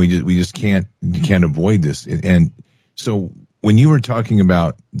 And we just can't avoid this. And so when you were talking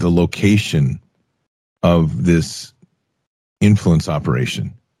about the location of this influence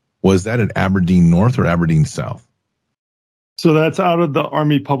operation, was that at Aberdeen North or Aberdeen South? So that's out of the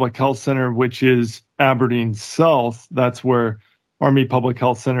Army Public Health Center, which is Aberdeen South. That's where Army Public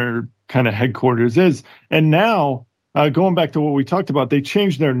Health Center kind of headquarters is. And now, going back to what we talked about, they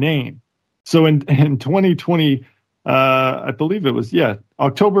changed their name. So in 2020, I believe it was,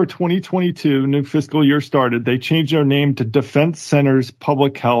 October 2022, new fiscal year started. They changed their name to Defense Centers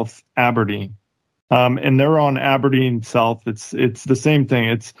Public Health Aberdeen. And they're on Aberdeen South. It's the same thing.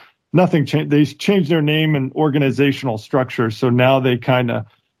 It's nothing changed. They changed their name and organizational structure. So now they kind of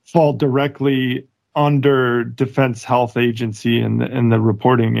fall directly under Defense Health Agency and the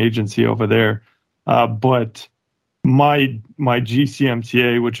reporting agency over there. But my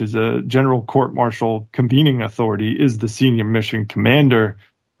GCMCA, which is a General Court Martial Convening Authority, is the senior mission commander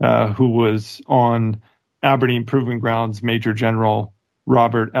who was on Aberdeen Proving Grounds, Major General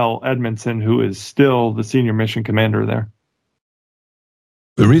Robert L. Edmondson, who is still the senior mission commander there.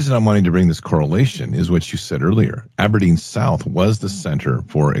 The reason I'm wanting to bring this correlation is what you said earlier. Aberdeen South was the center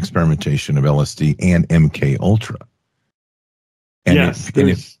for experimentation of LSD and MK Ultra. And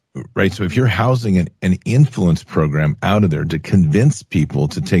yes. Right. So if you're housing an influence program out of there to convince people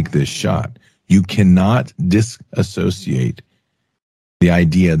to take this shot, you cannot disassociate the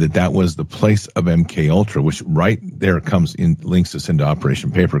idea that was the place of MK Ultra, which right there links us into Operation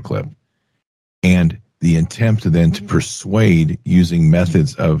Paperclip, and the attempt then to persuade using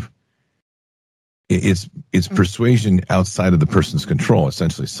methods of it's persuasion outside of the person's control,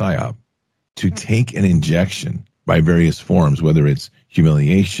 essentially PSYOP, to take an injection by various forms, whether it's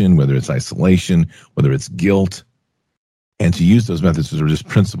humiliation, whether it's isolation, whether it's guilt, and to use those methods as just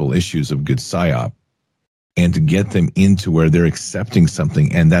principal issues of good PSYOP, and to get them into where they're accepting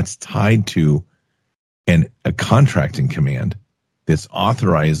something, and that's tied to a contracting command that's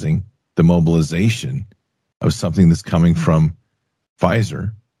authorizing the mobilization of something that's coming from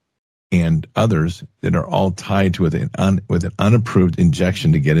Pfizer and others that are all tied to with an unapproved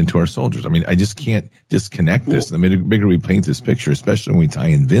injection to get into our soldiers. I mean, I just can't disconnect this. The bigger we paint this picture, especially when we tie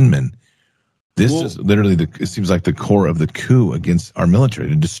in Vindman, this is literally it seems like the core of the coup against our military,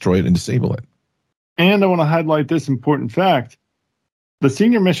 to destroy it and disable it. And I want to highlight this important fact. The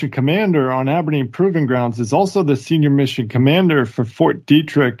senior mission commander on Aberdeen Proving Grounds is also the senior mission commander for Fort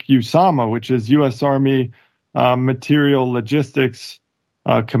Detrick, USAMA, which is U.S. Army Material Logistics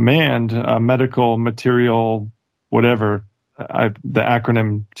Command, medical material, whatever the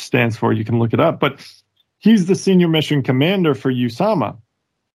acronym stands for. You can look it up. But he's the senior mission commander for USAMA.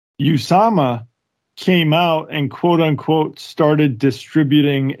 USAMA came out and, quote unquote, started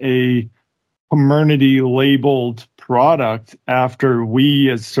distributing a Comirnaty labeled product after we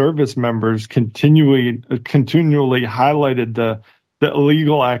as service members continually highlighted the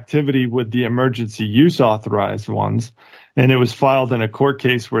illegal activity with the emergency use authorized ones. And it was filed in a court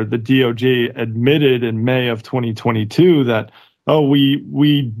case where the DOJ admitted in May of 2022 that,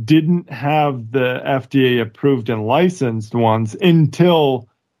 we didn't have the FDA approved and licensed ones until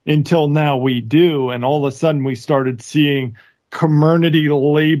now we do. And all of a sudden we started seeing Comirnaty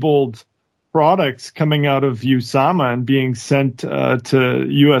labeled products coming out of USAMA and being sent to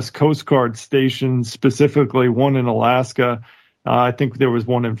U.S. Coast Guard stations, specifically one in Alaska. I think there was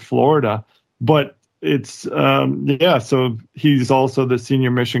one in Florida. But it's, so he's also the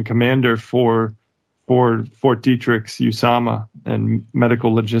senior mission commander for Fort Detrick's USAMA and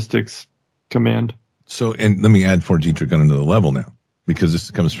Medical Logistics Command. So, and let me add Fort Detrick on another level now, because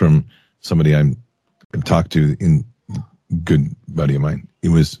this comes from somebody I've talked to, in good buddy of mine. It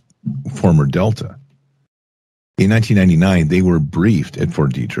was former Delta. In 1999, they were briefed at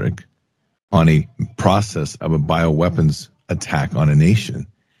Fort Detrick on a process of a bioweapons attack on a nation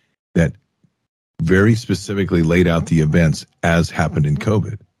that very specifically laid out the events as happened in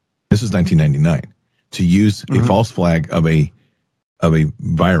COVID. This is 1999. To use a false flag of a of a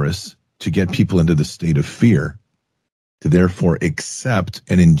virus to get people into the state of fear, to therefore accept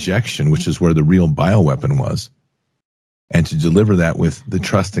an injection, which is where the real bioweapon was, and to deliver that with the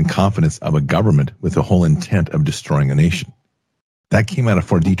trust and confidence of a government with the whole intent of destroying a nation. That came out of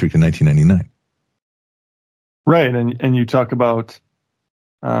Fort Detrick in 1999. Right, and you talk about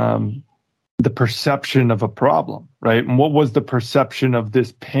the perception of a problem, right? And what was the perception of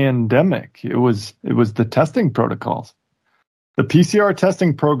this pandemic? It was the testing protocols. The PCR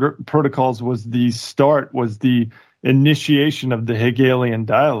testing protocols was the initiation of the Hegelian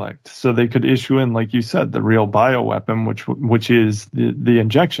dialect, so they could issue in, like you said, the real bioweapon, which is the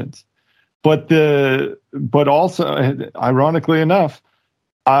injections. But also, ironically enough,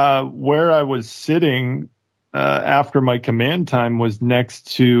 where I was sitting after my command time was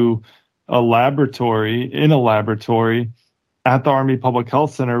next to a laboratory at the Army Public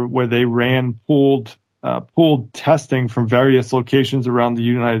Health Center, where they ran pooled testing from various locations around the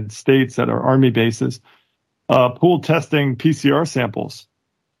United States at our Army bases, pooled testing PCR samples.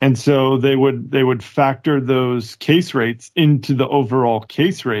 And so they would factor those case rates into the overall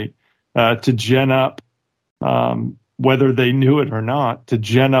case rate to gen up, whether they knew it or not, to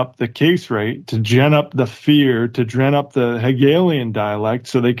gen up the case rate, to gen up the fear, to gen up the Hegelian dialect,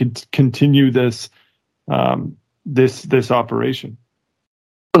 so they could continue this operation.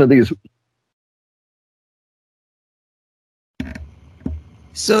 One of these.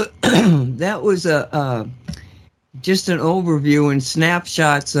 So that was just an overview and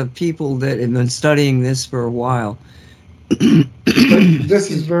snapshots of people that have been studying this for a while.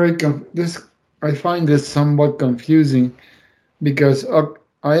 This is I find this somewhat confusing, because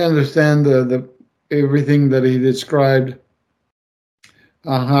I understand the everything that he described,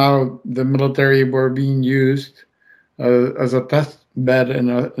 how the military were being used as a test bed in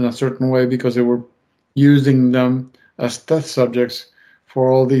a certain way, because they were using them as test subjects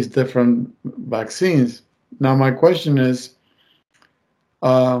for all these different vaccines. Now my question is,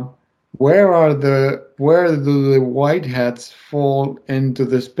 where do the white hats fall into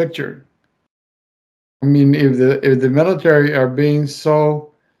this picture? I mean, if the military are being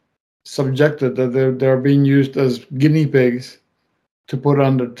so subjected that they're being used as guinea pigs to put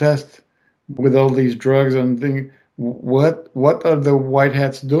under test with all these drugs and things, what are the white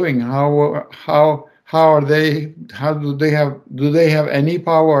hats doing? How are they? How do they have any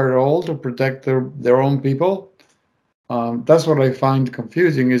power at all to protect their own people? That's what I find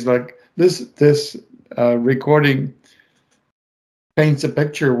confusing. Is like this recording paints a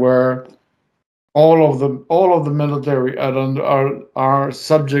picture where all of the military are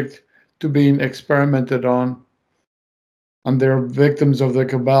subject to being experimented on, and they're victims of the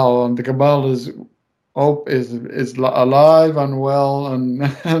cabal, and the cabal is alive and well and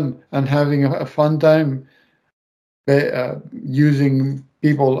having a fun time using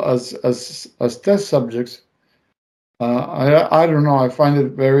people as test subjects. I don't know. I find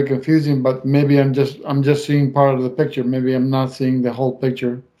it very confusing, but maybe I'm just seeing part of the picture. Maybe I'm not seeing the whole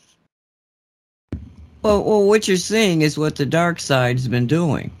picture. Well, what you're seeing is what the dark side's been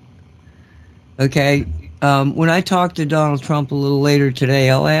doing. Okay? When I talk to Donald Trump a little later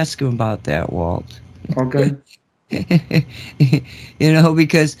today, I'll ask him about that, Walt. Okay.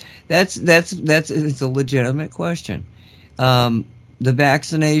 Because that's it's a legitimate question. The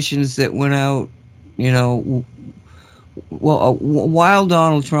vaccinations that went out, while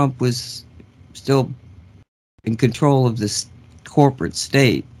Donald Trump was still in control of this corporate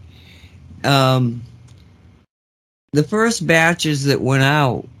state, the first batches that went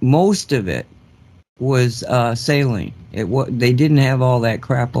out, most of it was saline. They didn't have all that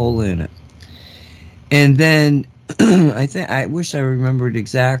crapola in it. And then I wish I remembered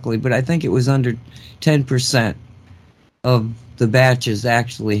exactly, but I think it was under 10% of the batches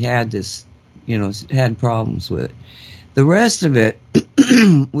actually had this, had problems with it. The rest of it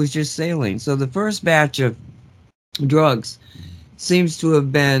was just saline. So the first batch of drugs seems to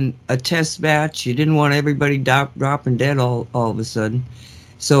have been a test batch. You didn't want everybody dropping dead all of a sudden.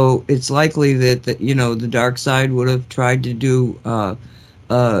 So it's likely that the dark side would have tried to do a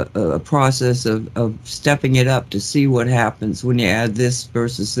process of stepping it up to see what happens when you add this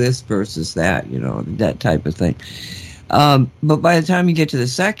versus that, that type of thing. But by the time you get to the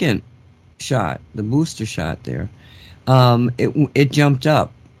second shot, the booster shot there, it jumped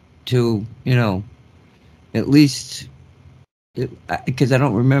up to, at least, because I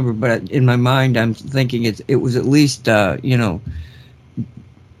don't remember, but in my mind I'm thinking it was at least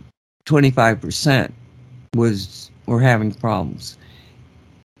 25% were having problems.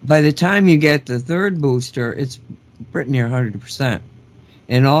 By the time you get the third booster, it's pretty near 100%.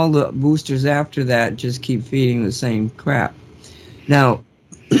 And all the boosters after that just keep feeding the same crap. Now,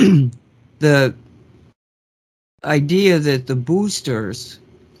 the idea that the boosters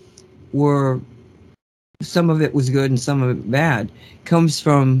were, some of it was good and some of it bad, comes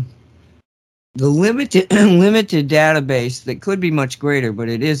from the limited database that could be much greater, but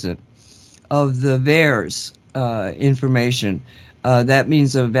it isn't, of the VAERS information. That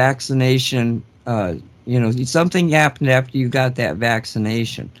means a vaccination, something happened after you got that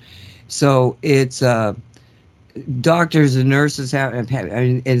vaccination. So it's doctors and nurses and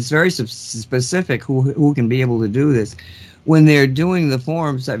it's very specific who can be able to do this. When they're doing the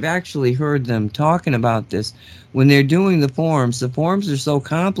forms, I've actually heard them talking about this. When they're doing the forms are so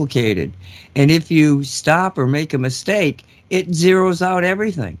complicated. And if you stop or make a mistake, it zeroes out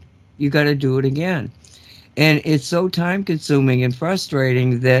everything. You got to do it again. And it's so time consuming and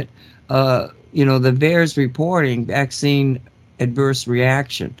frustrating that, the VAERS reporting, vaccine adverse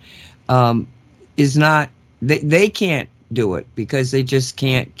reaction, is not, they can't do it because they just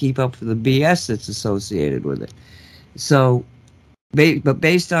can't keep up with the BS that's associated with it. So, but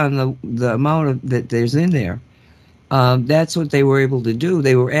based on the amount of that there's in there, that's what they were able to do.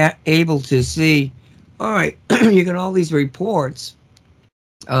 They were able to see, all right, you got all these reports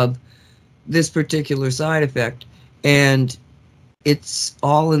of this particular side effect, and it's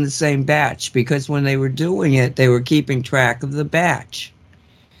all in the same batch, because when they were doing it, they were keeping track of the batch.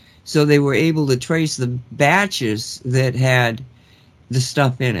 So they were able to trace the batches that had the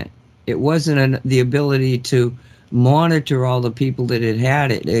stuff in it. It wasn't the ability to monitor all the people that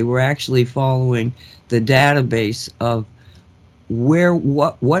had it. They were actually following the database of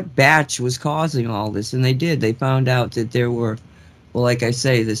what batch was causing all this, and they did. They found out that there were, well, like I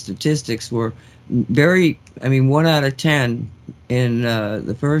say, the statistics were 1 out of 10 in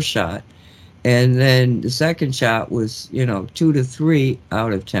the first shot, and then the second shot was 2 to 3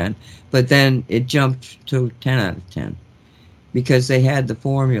 out of 10, but then it jumped to 10 out of 10 because they had the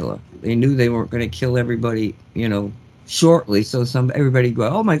formula. They knew they weren't going to kill everybody, shortly. So everybody go,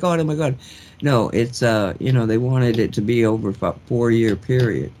 oh my God. No, it's, they wanted it to be over a 4-year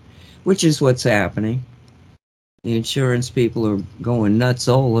period, which is what's happening. The insurance people are going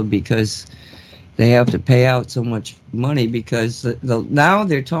nutsola because they have to pay out so much money because now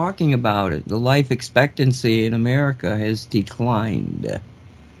they're talking about it. The life expectancy in America has declined.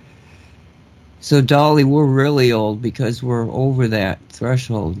 So, Dolly, we're really old because we're over that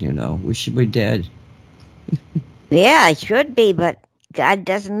threshold, We should be dead. Yeah, I should be, but God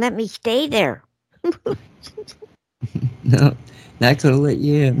doesn't let me stay there. No, not going to let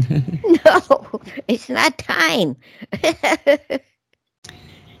you in. No, it's not time.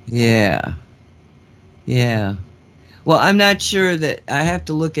 Yeah. Well, I'm not sure that I have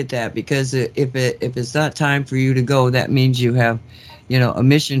to look at that, because if it's not time for you to go, that means you have, a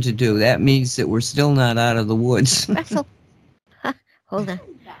mission to do. That means that we're still not out of the woods. Russell, hold on.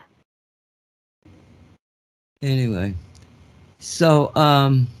 Anyway, so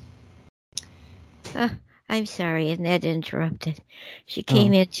I'm sorry, Annette interrupted. She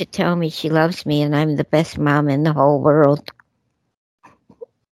came in to tell me she loves me and I'm the best mom in the whole world.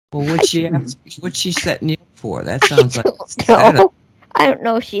 Well, what's she setting you up for? That sounds I don't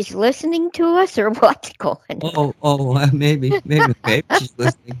know if she's listening to us or what's going on. Maybe she's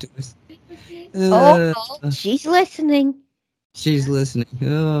listening to us. She's listening. She's listening.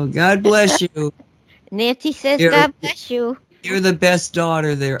 Oh, God bless you. Nancy says, God bless you. You're the best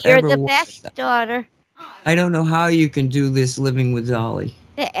daughter there You're ever was. You're the best daughter. I don't know how you can do this living with Dolly.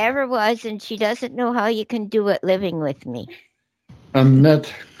 There ever was, and she doesn't know how you can do it living with me.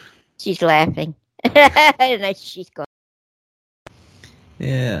 Annette. She's laughing. And she's going.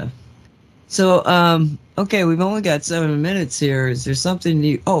 Yeah. So, okay, we've only got 7 minutes here. Is there something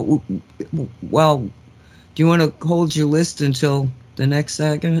you... Oh, well, do you want to hold your list until the next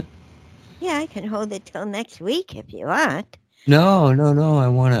segment? Yeah, I can hold it till next week if you want. No. I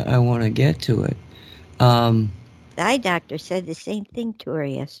want to get to it. The eye doctor said the same thing to her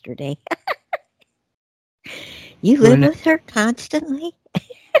yesterday. You live with her constantly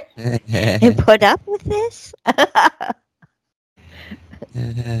and put up with this?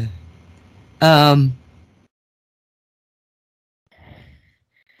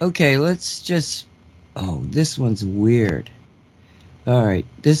 Okay, let's just... Oh, this one's weird. All right,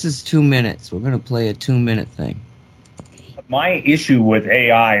 this is 2 minutes. We're going to play a 2-minute thing. My issue with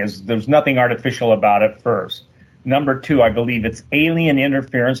AI is there's nothing artificial about it, first. Number two, I believe it's alien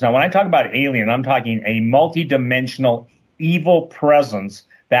interference. Now, when I talk about alien, I'm talking a multidimensional evil presence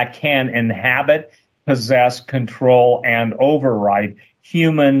that can inhabit, possess, control, and override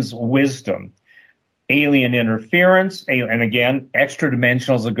humans' wisdom. Alien interference, and again, extra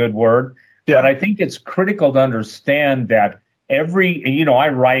dimensional is a good word. Yeah. But I think it's critical to understand that I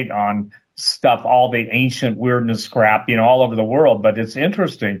write on stuff, all the ancient weirdness crap, all over the world. But it's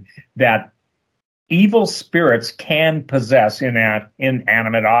interesting that evil spirits can possess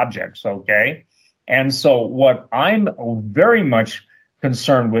inanimate objects, okay? And so what I'm very much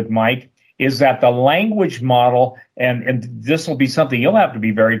concerned with, Mike, is that the language model, and this will be something you'll have to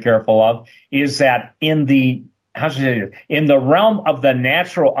be very careful of, is that in the realm of the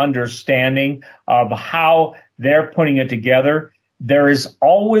natural understanding of how they're putting it together, there is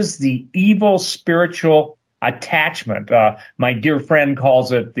always the evil spiritual attachment. My dear friend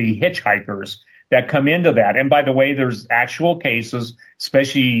calls it the hitchhikers that come into that. And by the way, there's actual cases,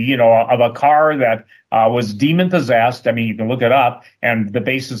 especially, of a car that was demon possessed. I mean, you can look it up, and the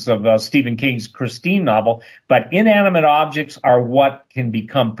basis of Stephen King's Christine novel. But inanimate objects are what can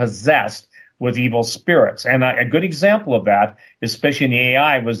become possessed with evil spirits. And a good example of that, especially in the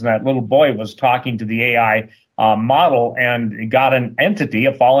AI, was that little boy was talking to the AI model and got an entity,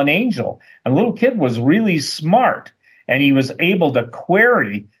 a fallen angel. And the little kid was really smart, and he was able to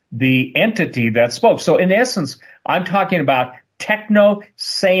query the entity that spoke. So in essence, I'm talking about techno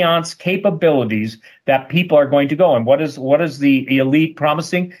seance capabilities that people are going to go. And what is the elite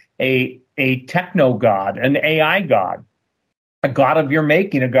promising? A techno god, an AI god, a god of your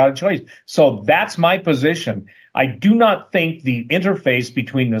making, a god of choice. So that's my position. I do not think the interface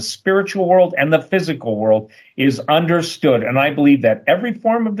between the spiritual world and the physical world is understood. And I believe that every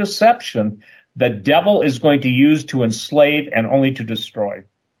form of deception, the devil is going to use to enslave and only to destroy.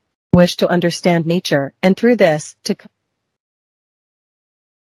 Wish to understand nature, and through this to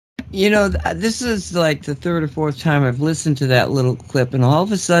this is like the third or fourth time I've listened to that little clip, and all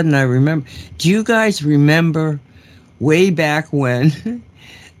of a sudden I remember. Do you guys remember way back when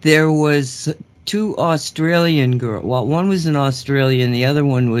there was two Australian girls? Well, one was in Australia and the other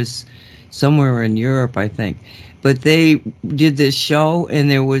one was somewhere in Europe, I think. But they did this show,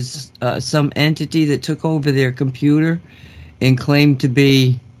 and there was some entity that took over their computer and claimed to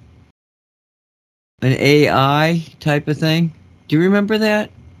be an AI type of thing. Do you remember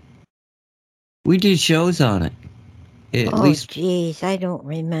that? We did shows on it. At least. Geez, I don't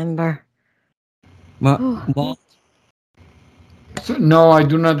remember. Well, no, I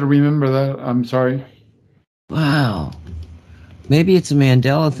do not remember that. I'm sorry. Wow. Maybe it's a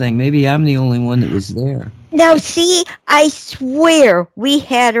Mandela thing. Maybe I'm the only one that was there. Now, see, I swear we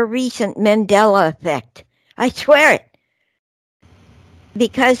had a recent Mandela effect. I swear it.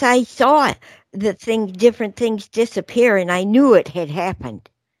 Because I saw different things disappear, and I knew it had happened.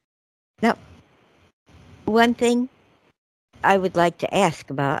 Now, one thing I would like to ask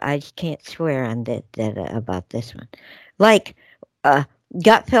about, I just can't swear on that about this one. Like,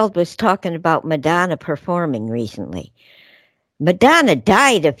 Gutfeld was talking about Madonna performing recently. Madonna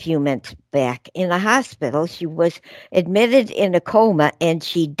died a few months back in a hospital. She was admitted in a coma, and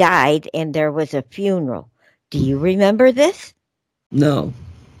she died, and there was a funeral. Do you remember this? No.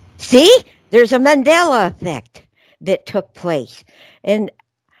 See? There's a Mandela effect that took place. And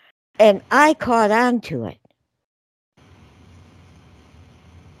I caught on to it.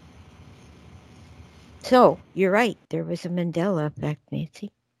 So, you're right. There was a Mandela effect, Nancy.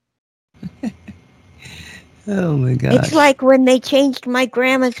 Oh, my God. It's like when they changed my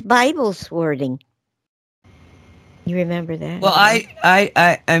grandma's Bible's wording. You remember that? Well,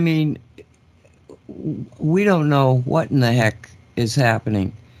 I mean, we don't know what in the heck is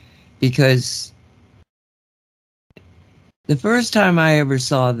happening, because the first time I ever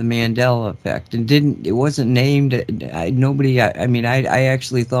saw the Mandela effect, and it wasn't named, I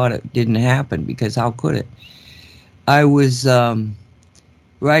actually thought it didn't happen, because how could it? I was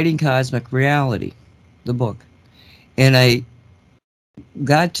writing Cosmic Reality, the book, and I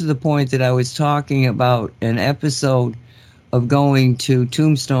got to the point that I was talking about an episode of going to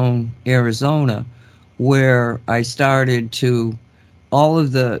Tombstone, Arizona, where I started to, all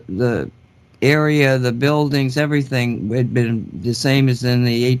of the area, the buildings, everything had been the same as in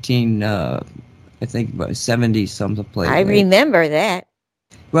the 70s, some place. I remember that.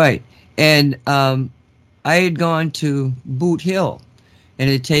 Right. And I had gone to Boot Hill and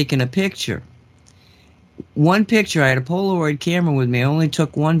had taken a picture. One picture, I had a Polaroid camera with me. I only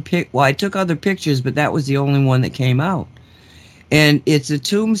took one well, I took other pictures, but that was the only one that came out. And it's a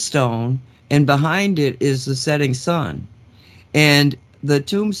tombstone, and behind it is the setting sun. And the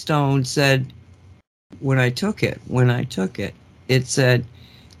tombstone said, when I took it, it said,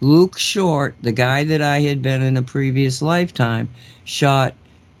 Luke Short, the guy that I had been in a previous lifetime, shot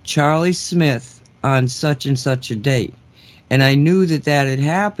Charlie Smith on such and such a date. And I knew that had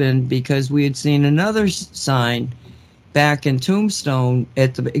happened because we had seen another sign back in Tombstone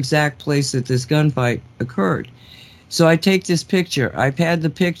at the exact place that this gunfight occurred. So I take this picture. I've had the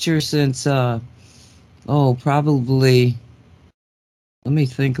picture since, probably, let me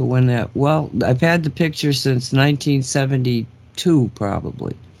think of when that, well, I've had the picture since 1972,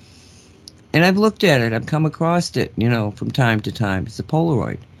 probably. And I've looked at it. I've come across it, from time to time. It's a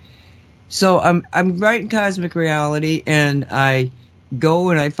Polaroid. So I'm writing Cosmic Reality, and I go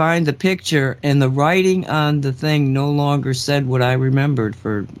and I find the picture, and the writing on the thing no longer said what I remembered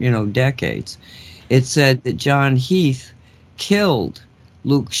for, decades. It said that John Heath killed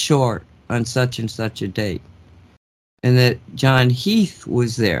Luke Short on such and such a date, and that John Heath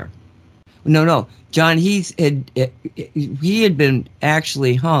was there. No. John Heath had been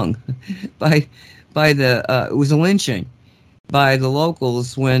actually hung by the it was a lynching by the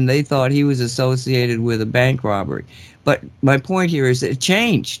locals when they thought he was associated with a bank robbery. But my point here is that it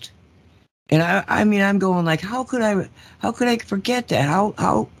changed, and I'm going like, how could I forget that?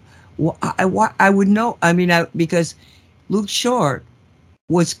 I would know. Because Luke Short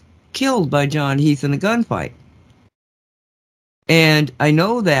was killed by John Heath in a gunfight. And I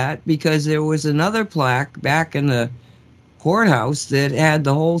know that because there was another plaque back in the courthouse that had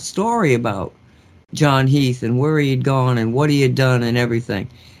the whole story about John Heath and where he had gone and what he had done and everything.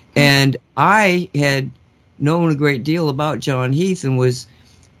 And I had known a great deal about John Heath and was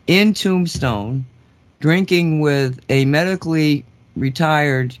in Tombstone drinking with a medically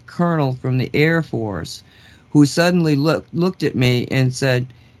retired colonel from the Air Force who suddenly looked at me and said,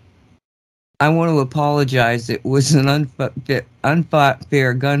 I want to apologize. It was an unfair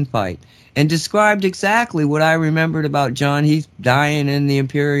gunfight, and described exactly what I remembered about John Heath dying in the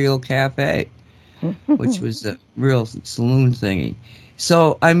Imperial Cafe, which was a real saloon thingy.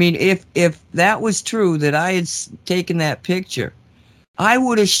 So, if that was true, that I had taken that picture, I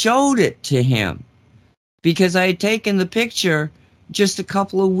would have showed it to him because I had taken the picture just a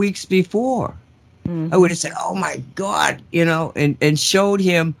couple of weeks before. I would have said, oh my God, and showed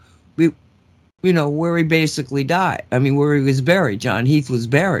him, where he basically died. Where he was buried. John Heath was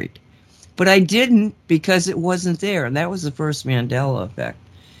buried. But I didn't because it wasn't there. And that was the first Mandela effect.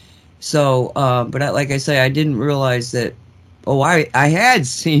 So, like I say, I didn't realize that, I had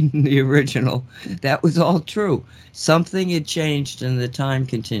seen the original. That was all true. Something had changed in the time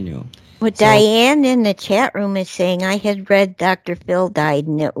continuum. Well, Diane in the chat room is saying, I had read Dr. Phil died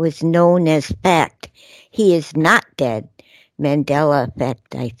and it was known as fact. He is not dead. Mandela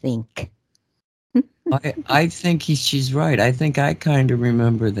effect, I think. I think she's right. I think I kind of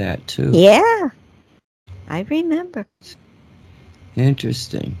remember that too. Yeah, I remember.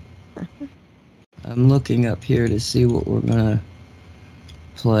 Interesting. I'm looking up here to see what we're going to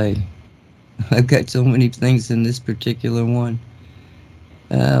play. I've got so many things in this particular one.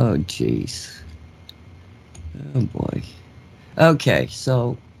 Oh, jeez. Oh, boy. Okay,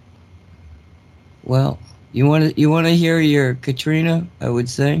 so, well, you want to hear your Katrina, I would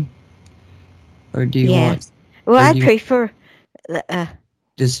say? Or do you want... Well, I prefer...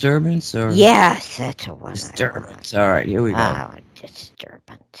 Disturbance? Or yes, that's a one. Disturbance. All right, here we go. Oh,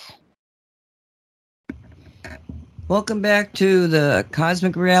 disturbance. Welcome back to the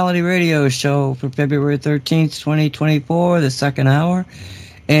Cosmic Reality Radio Show for February 13th, 2024, the second hour.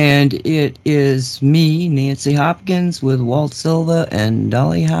 And it is me, Nancy Hopkins, with Walt Silva and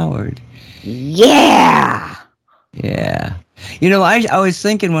Dolly Howard. Yeah! Yeah. I was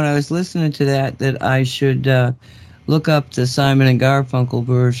thinking when I was listening to that I should look up the Simon and Garfunkel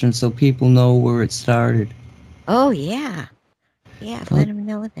version so people know where it started. Oh, yeah. Yeah, let them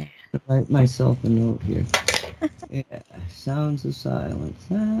know that. Write myself a note here. Yeah, Sounds of Silence.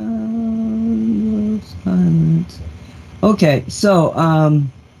 Sounds of Silence. Okay, so,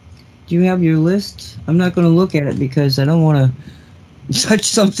 do you have your list? I'm not going to look at it because I don't want to touch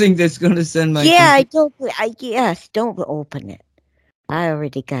something that's going to send my... Yeah, don't open it. I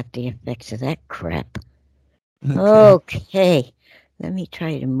already got the effects of that crap. Okay. Let me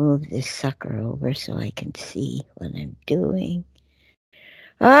try to move this sucker over so I can see what I'm doing.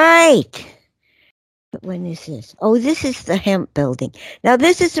 All right. But when is this? Oh, this is the hemp building. Now,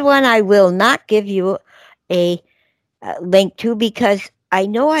 this is the one I will not give you a link to because I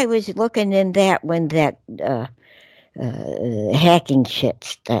know I was looking in that when that hacking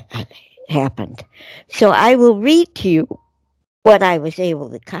shit happened. So I will read to you what I was able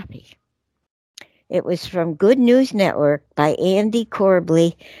to copy. It was from Good News Network by Andy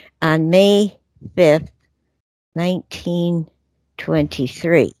Corbley on May 5th,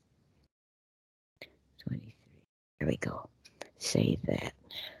 1923. There we go. Save that.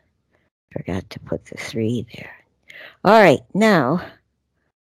 Forgot to put the 3 there. All right, now,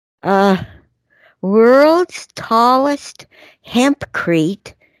 world's tallest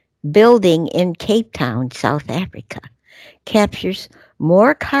hempcrete building in Cape Town, South Africa, captures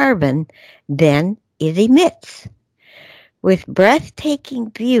more carbon than it emits. With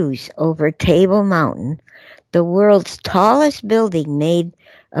breathtaking views over Table Mountain, the world's tallest building made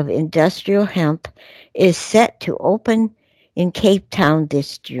of industrial hemp is set to open in Cape Town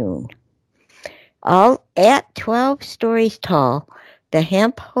this June. All at 12 stories tall, the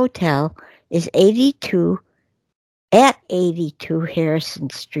Hemp Hotel is at 82 Harrison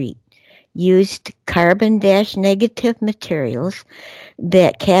Street. Used carbon-negative materials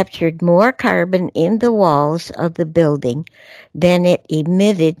that captured more carbon in the walls of the building than it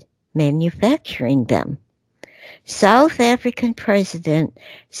emitted manufacturing them. South African President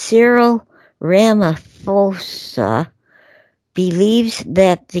Cyril Ramaphosa believes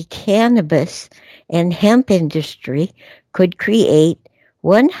that the cannabis and hemp industry could create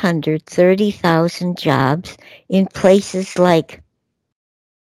 130,000 jobs in places like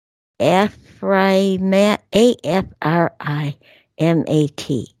Afrimat, A-F-R-I-M-A-T.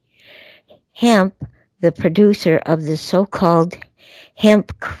 Hemp, the producer of the so-called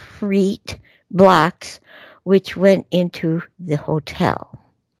hempcrete blocks, which went into the hotel.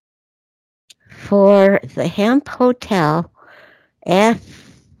 For the Hemp Hotel,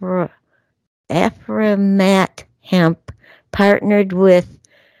 Afrimat Hemp partnered with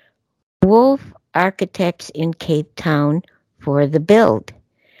Wolf Architects in Cape Town for the build.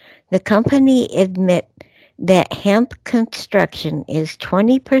 The company admit that hemp construction is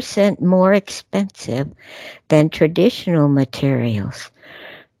 20% more expensive than traditional materials,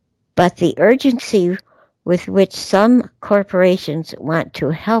 but the urgency with which some corporations want to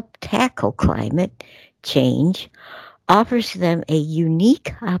help tackle climate change offers them a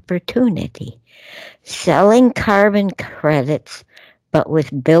unique opportunity, selling carbon credits but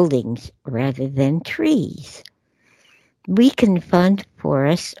with buildings rather than trees. We can fund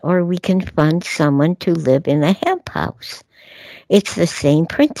forests or we can fund someone to live in a hemp house. It's the same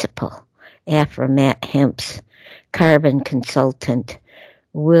principle. Afrimat Hemp's carbon consultant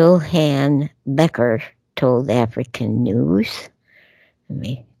Wilhan Becker told African News.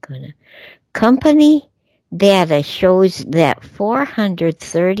 Company data shows that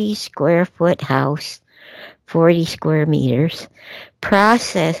 430 square foot house, 40 square meters,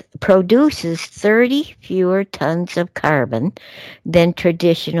 produces 30 fewer tons of carbon than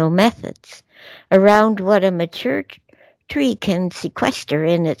traditional methods, around what a mature tree can sequester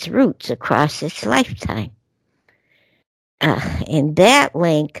in its roots across its lifetime. And that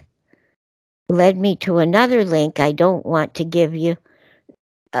link led me to another link I don't want to give you.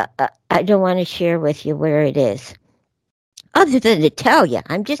 I don't want to share with you where it is. Other than to tell you,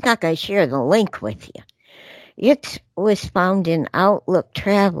 I'm just not going to share the link with you. It was found in Outlook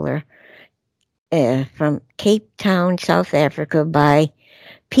Traveler from Cape Town, South Africa by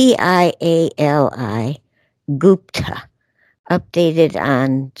Piali Gupta, updated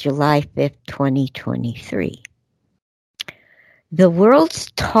on July 5th, 2023. The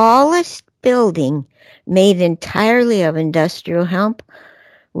world's tallest building, made entirely of industrial hemp,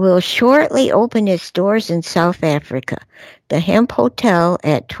 will shortly open its doors in South Africa. The Hemp Hotel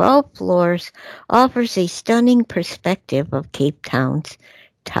at 12 floors offers a stunning perspective of Cape Town's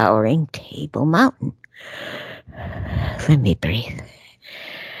towering Table Mountain. Let me breathe.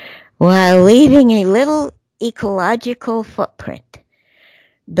 While leaving a little ecological footprint,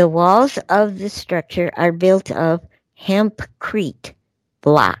 the walls of the structure are built of hempcrete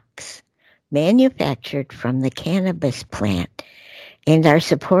blocks manufactured from the cannabis plant and are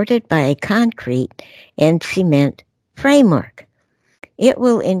supported by a concrete and cement framework. It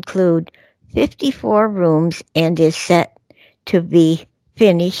will include 54 rooms and is set to be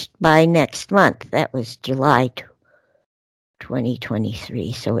finished by next month. That was July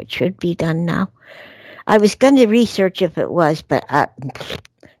 2023, so it should be done now. I was going to research if it was, but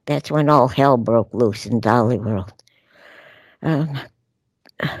that's when all hell broke loose in Dolly World.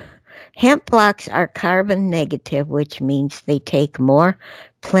 Hemp blocks are carbon negative, which means they take more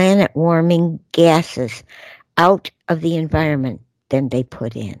planet-warming gases out of the environment than they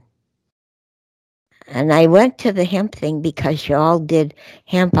put in. And I went to the hemp thing because you all did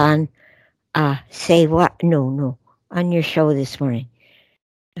hemp on, say what? No, on your show this morning.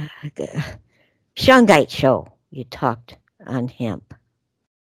 Shungite show, you talked on hemp.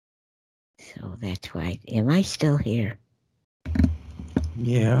 So that's why. Am I still here?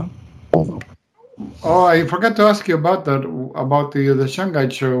 Yeah. Oh, I forgot to ask you about that, about the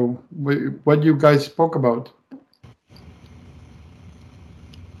Shungite show, what you guys spoke about.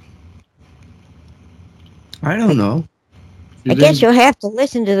 I don't know. You I guess didn't- you'll have to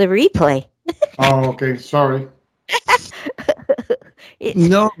listen to the replay. Oh, okay, sorry.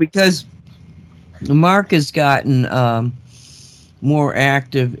 No, because Mark has gotten more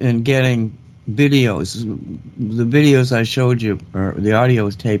active in getting videos. The videos I showed you, or the audio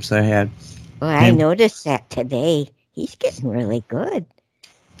tapes I had. Well, I noticed that today. He's getting really good.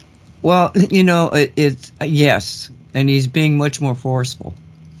 Well, it's yes, and he's being much more forceful.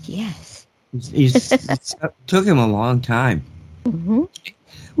 Yes. It took him a long time. Mm-hmm.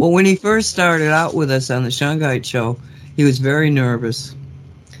 Well, when he first started out with us on the Shungite show, he was very nervous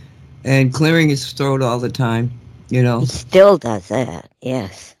and clearing his throat all the time, He still does that,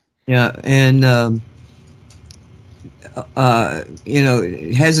 yes. Yeah, and,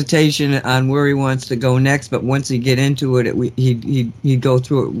 hesitation on where he wants to go next, but once he get into it, he'd go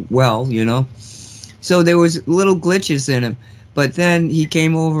through it well, So there was little glitches in him. But then he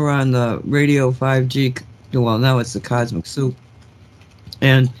came over on the Radio 5G, well, now it's the Cosmic Soup.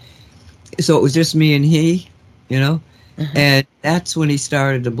 And so it was just me and he, and that's when he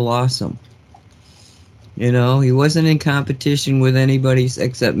started to blossom. He wasn't in competition with anybody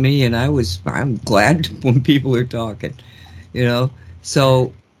except me, and I'm glad when people are talking,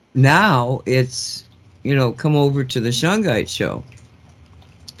 So now it's, come over to the Shungite show.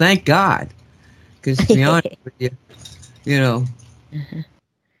 Thank God. Because to be honest with you,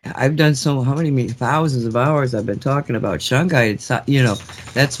 I've done how many thousands of hours I've been talking about Shungite. It's,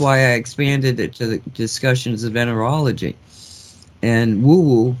 that's why I expanded it to the discussions of venerology. And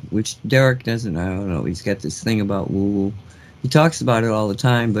woo-woo, which Derek doesn't, I don't know, he's got this thing about woo-woo. He talks about it all the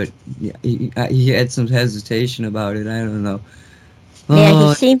time, but he had some hesitation about it. I don't know. Yeah,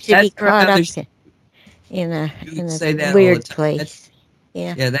 he seems to be caught up in a weird place.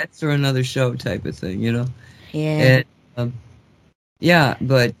 Yeah, that's for another show type of thing, Yeah. And,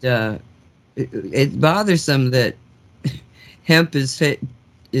 but it's bothersome that hemp is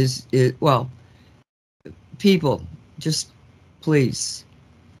people, just please.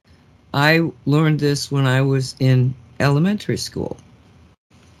 I learned this when I was in elementary school.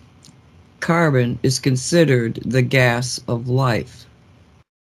 Carbon is considered the gas of life.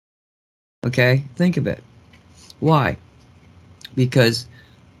 Okay? Think of it. Why? Because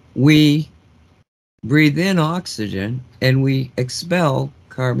we breathe in oxygen and we expel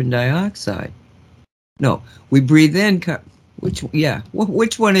carbon dioxide. No, we breathe in which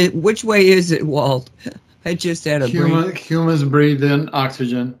way is it, Walt? I just had a humans breathe in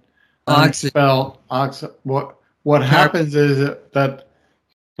oxygen and expel oxygen. What happens is that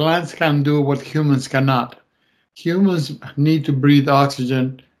plants can do what humans cannot. Humans need to breathe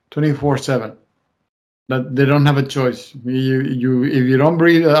oxygen 24/7. That they don't have a choice. If you don't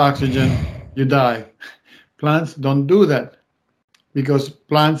breathe oxygen, you die. Plants don't do that because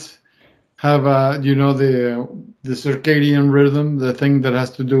plants have the circadian rhythm, the thing that has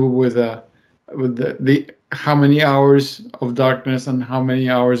to do with the how many hours of darkness and how many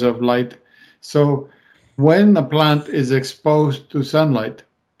hours of light. So when a plant is exposed to sunlight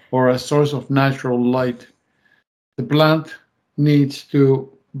or a source of natural light, the plant needs to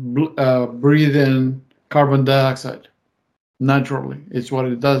breathe in carbon dioxide naturally. It's what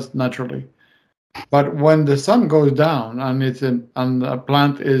it does naturally. But when the sun goes down and a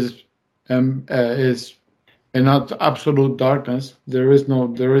plant is in absolute darkness, there is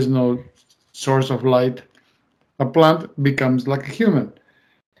no source of light. A plant becomes like a human.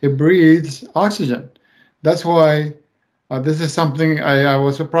 It breathes oxygen. That's why this is something I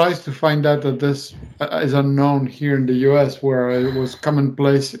was surprised to find out that this is unknown here in the U.S., where it was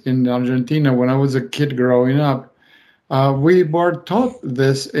commonplace in Argentina when I was a kid growing up. We were taught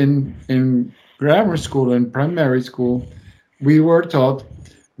this in grammar school and primary school. We were taught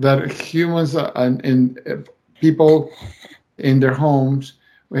that humans and people in their homes,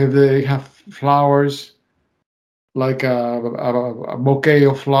 if they have flowers, like a bouquet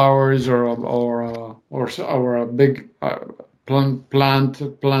of flowers or a big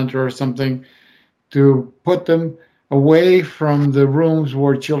planter or something, to put them away from the rooms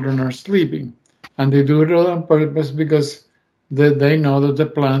where children are sleeping. And they do it on purpose because they know that the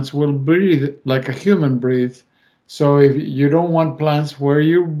plants will breathe like a human breathes. So if you don't want plants where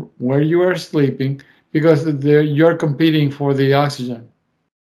you are sleeping, because you're competing for the oxygen.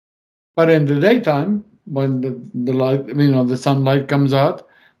 But in the daytime, when the light, the sunlight comes out,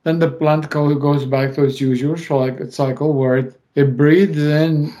 then the plant goes back to its usual cycle where it breathes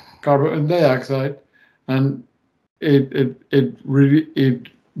in carbon dioxide and it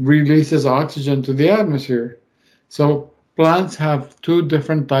releases oxygen to the atmosphere. So plants have two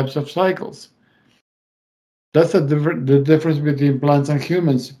different types of cycles. That's the difference between plants and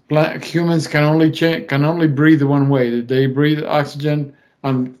humans. Humans can only breathe one way. They breathe oxygen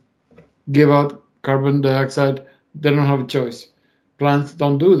and give out carbon dioxide. They don't have a choice. Plants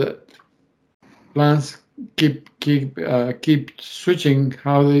don't do that. Plants keep switching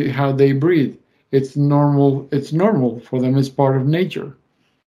how they breathe. It's normal. It's normal for them. It's part of nature.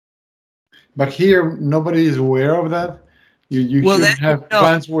 But here, nobody is aware of that. You shouldn't have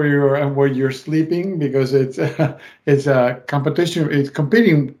plants where you're sleeping because it's a competition. It's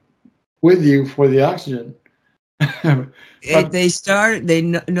competing with you for the oxygen. No,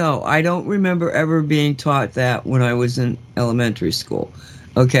 I don't remember ever being taught that when I was in elementary school.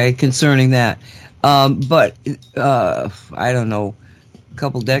 Okay, concerning that. But I don't know, a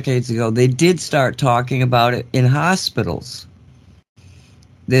couple decades ago, they did start talking about it in hospitals.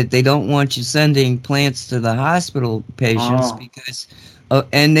 That they don't want you sending plants to the hospital patients because,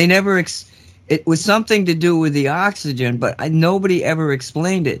 and they never, it was something to do with the oxygen, but nobody ever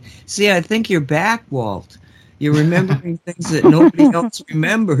explained it. See, I think you're back, Walt. You're remembering things that nobody else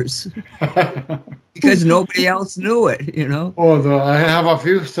remembers because nobody else knew it, you know? Although I have a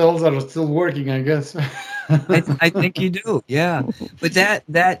few cells that are still working, I guess. I think you do, yeah. But that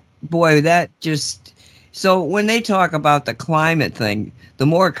just... So when they talk about the climate thing, the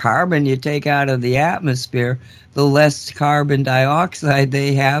more carbon you take out of the atmosphere, the less carbon dioxide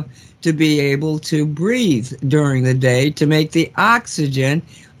they have to be able to breathe during the day to make the oxygen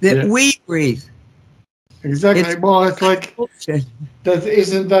that we breathe. Exactly. It's like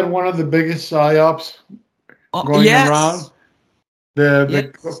isn't that one of the biggest psyops going around?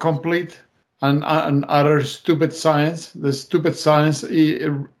 The complete and utter stupid science. The stupid science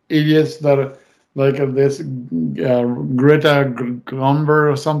idiots that are like this Greta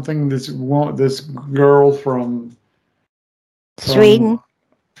Thunberg or something. This girl from Sweden.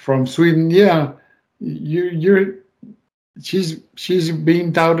 From Sweden, yeah. She's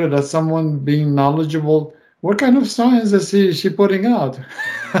being touted as someone being knowledgeable. What kind of science is she putting out?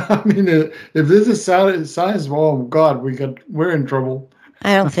 I mean, if this is science, oh God, we're in trouble.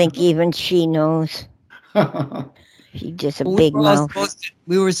 I don't think even she knows. She's just a big mouth.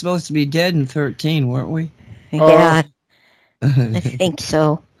 We were supposed to be dead in 13, weren't we? Yeah, I think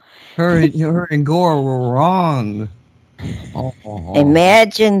so. Her and Gore were wrong.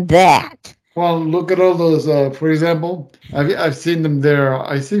 Imagine that. Well, look at all those. For example, I've seen them there.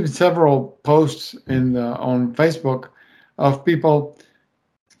 I've seen several posts on Facebook of people,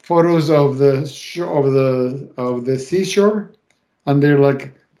 photos of the seashore, and they're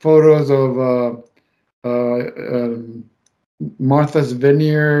like photos of Martha's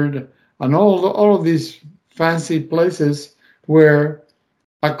Vineyard and all of these fancy places where,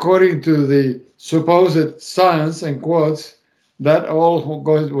 according to the supposed science and quotes, that all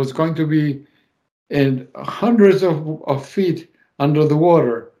was going to be in hundreds of feet under the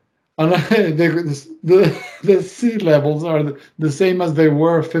water. And the sea levels are the same as they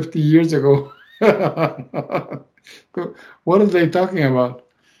were 50 years ago. What are they talking about?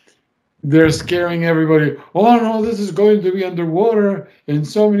 They're scaring everybody. Oh, no, this is going to be underwater in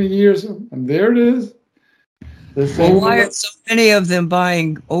so many years. And there it is. Why are so many of them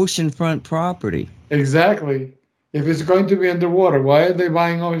buying oceanfront property? Exactly. If it's going to be underwater, why are they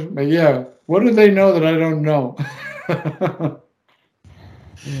buying ocean? Yeah. What do they know that I don't know?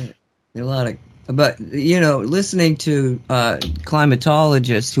 But listening to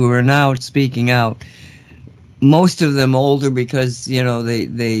climatologists who are now speaking out, most of them older because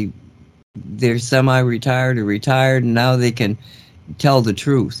they're semi-retired or retired, and now they can tell the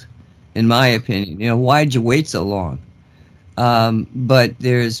truth. In my opinion, why'd you wait so long? But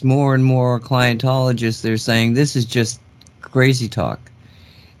there's more and more climatologists. They're saying this is just crazy talk.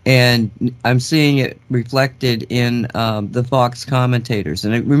 And I'm seeing it reflected in the Fox commentators.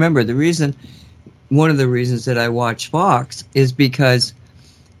 And remember, one of the reasons that I watch Fox is because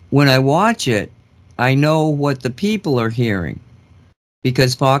when I watch it, I know what the people are hearing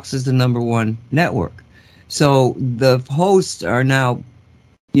because Fox is the number one network. So the hosts are now,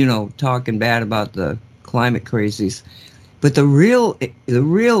 talking bad about the climate crazies. But the real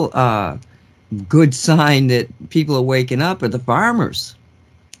good sign that people are waking up are the farmers.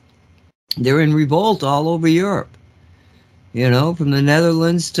 They're in revolt all over Europe, from the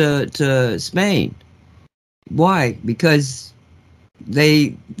Netherlands to Spain. Why? Because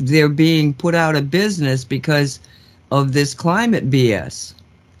they're being put out of business because of this climate BS.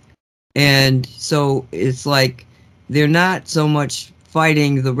 And so it's like they're not so much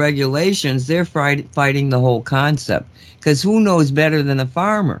fighting the regulations, they're fighting the whole concept. Because who knows better than a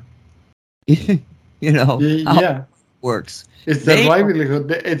farmer? How it works. It's their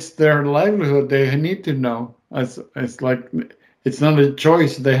livelihood. It's their livelihood. They need to know. It's like it's not a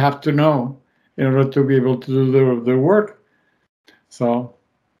choice. They have to know in order to be able to do their work. So.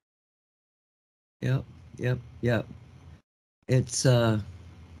 Yep. It's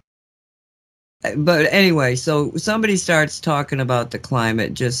but anyway, so somebody starts talking about the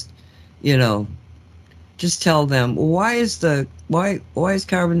climate, just tell them, why is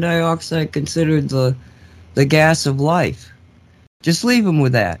carbon dioxide considered the gas of life? Just leave them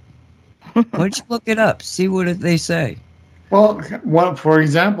with that. Why don't you look it up, see what they say? Well, for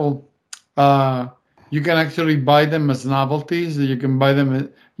example, you can actually buy them as novelties. You can buy them.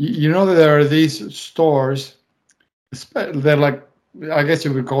 That there are these stores. They're like, I guess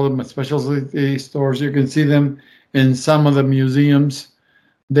you would call them specialty stores. You can see them in some of the museums.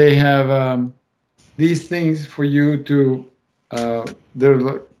 They have these things for you to. They're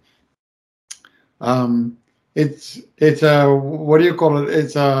like, it's a, what do you call it?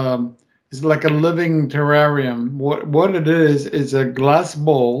 It's like a living terrarium. What it is a glass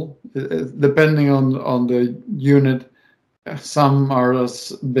bowl, depending on the unit. Some are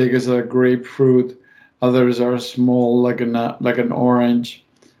as big as a grapefruit. Others are small, like an orange.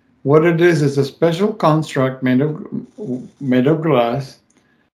 What it is a special construct made of glass,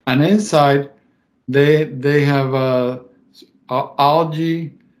 and inside they have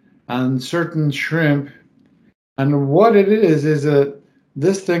algae and certain shrimp. And what it is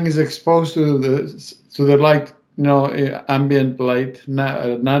this thing is exposed to the light, ambient light,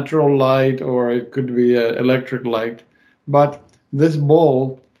 natural light, or it could be electric light. But this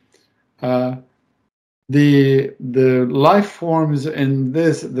bowl, the life forms in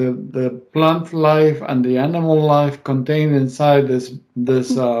this, the plant life and the animal life contained inside this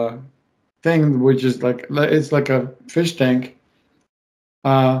thing, which is it's like a fish tank.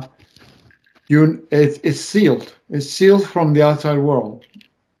 It's sealed. It's sealed from the outside world.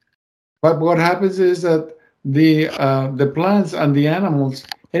 But what happens is that the plants and the animals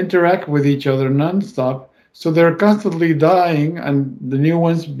interact with each other nonstop, so they're constantly dying and the new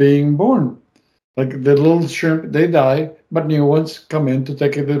ones being born. Like the little shrimp, they die, but new ones come in to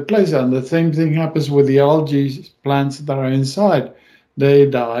take their place. And the same thing happens with the algae plants that are inside. They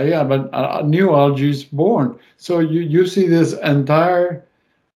die, but a new algae is born. So you see this entire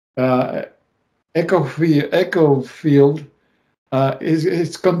eco field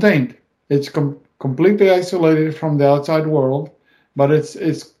is contained. It's completely isolated from the outside world, but it's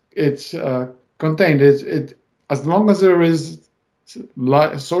contained. It as long as there is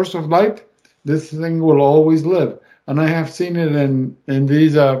source of light, this thing will always live. And I have seen it in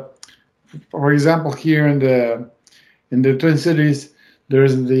these. For example, here in the Twin Cities,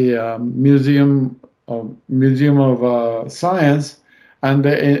 there's the Museum of Science, and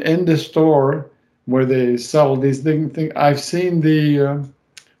in the store where they sell these things, I've seen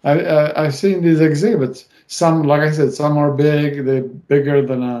I've seen these exhibits. Some, like I said, some are big. They're bigger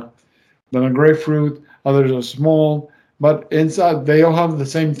than a grapefruit. Others are small. But inside, they all have the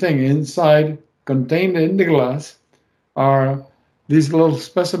same thing. Inside, contained in the glass, are these little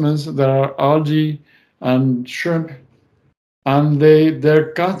specimens that are algae and shrimp, and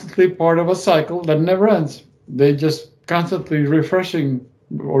they're constantly part of a cycle that never ends. They just constantly refreshing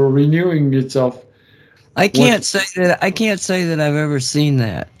or renewing itself. I can't say that I've ever seen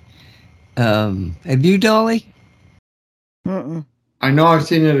that. Have you, Dolly? Mm-mm. I know I've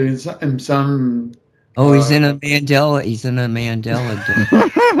seen it in some. Oh, he's in a Mandela. He's in a Mandela.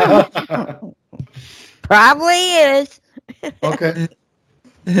 Probably is. Okay.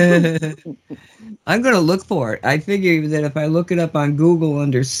 I'm going to look for it. I figure that if I look it up on Google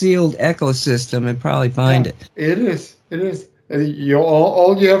under sealed ecosystem, I'd probably find it. It is.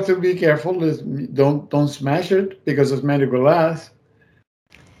 All you have to be careful is don't smash it because it's made of glass.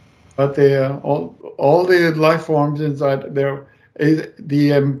 But all the life forms inside there.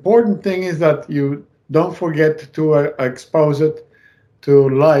 The important thing is that you don't forget to expose it to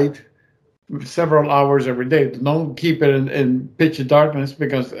light several hours every day. Don't keep it in pitch darkness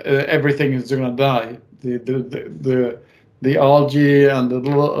because everything is going to die. The algae and the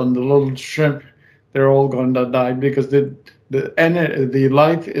little shrimp, they're all going to die because the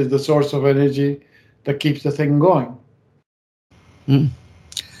light is the source of energy that keeps the thing going.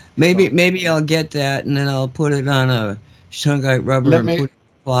 Maybe I'll get that and then I'll put it on a shungite rubber and put it in the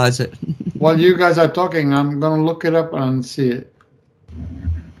closet. While you guys are talking, I'm going to look it up and see it.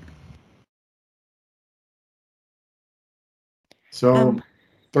 So,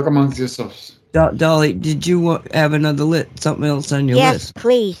 talk amongst yourselves. Dolly, did you have something else on your list? Yes,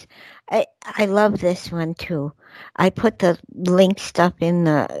 please. I love this one too. I put the link stuff in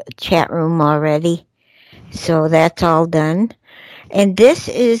the chat room already, so that's all done. And this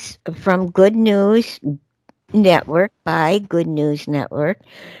is from Good News Network, by Good News Network,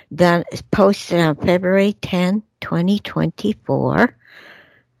 posted on February 10, 2024.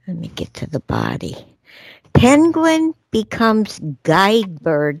 Let me get to the body. Penguin becomes guide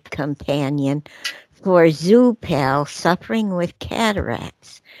bird companion for Zoo Pal suffering with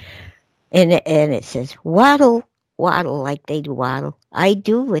cataracts. And it says, waddle, waddle like they do waddle. I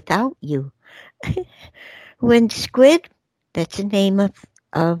do without you. When Squid, that's the name of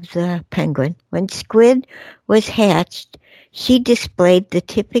the penguin, when Squid was hatched, she displayed the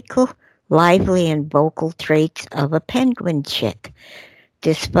typical lively and vocal traits of a penguin chick,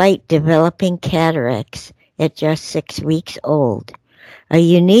 despite developing cataracts at just 6 weeks old, a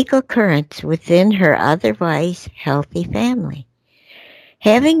unique occurrence within her otherwise healthy family.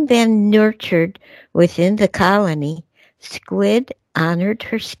 Having been nurtured within the colony, Squid honed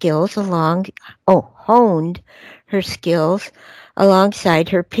her skills alongside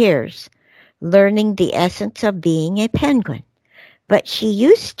her peers, learning the essence of being a penguin. But she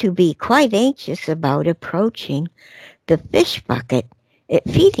used to be quite anxious about approaching the fish bucket at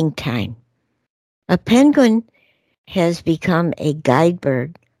feeding time. A penguin has become a guide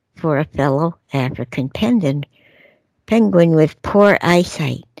bird for a fellow African penguin with poor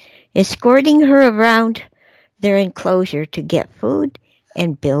eyesight, escorting her around their enclosure to get food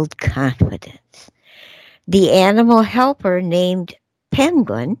and build confidence. The animal helper named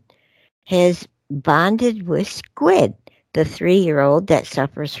Penguin has bonded with Squid, the 3-year-old that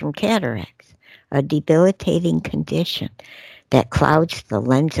suffers from cataracts, a debilitating condition that clouds the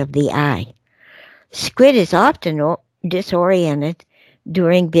lens of the eye. Squid is often disoriented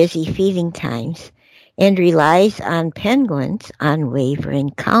during busy feeding times and relies on Penguin's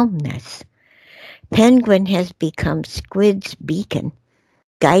unwavering calmness. Penguin has become Squid's beacon,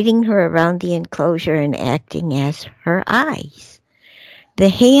 guiding her around the enclosure and acting as her eyes. The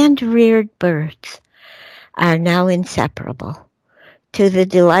hand-reared birds are now inseparable, to the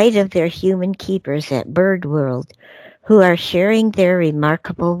delight of their human keepers at Bird World, who are sharing their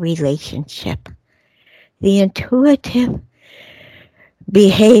remarkable relationship. The intuitive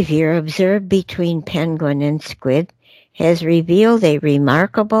behavior observed between Penguin and Squid has revealed a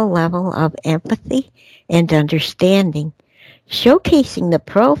remarkable level of empathy and understanding, showcasing the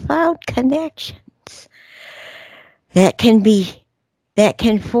profound connections that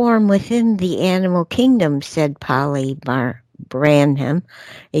can form within the animal kingdom, said Polly Branham,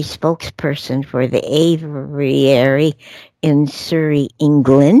 a spokesperson for the aviary in Surrey,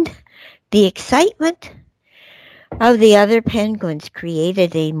 England. The excitement of the other penguins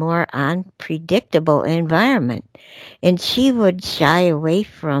created a more unpredictable environment, and she would shy away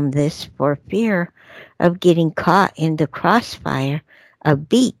from this for fear of getting caught in the crossfire of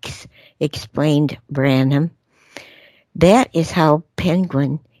beaks, explained Branham. That is how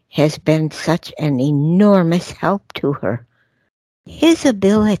Penguin has been such an enormous help to her. His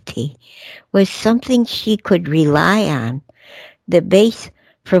ability was something she could rely on, the base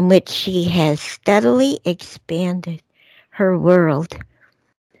from which she has steadily expanded her world.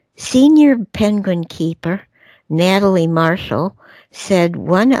 Senior penguin keeper Natalie Marshall said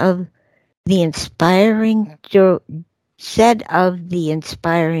of the inspiring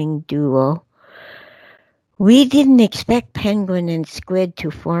duo, "We didn't expect Penguin and Squid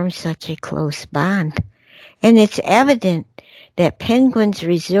to form such a close bond, and it's evident that Penguin's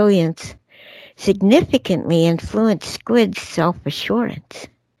resilience significantly influenced Squid's self-assurance.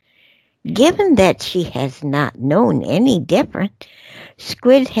 Given that she has not known any different,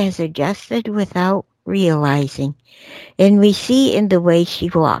 Squid has adjusted without realizing, and we see in the way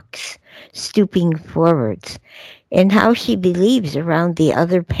she walks, stooping forwards, and how she behaves around the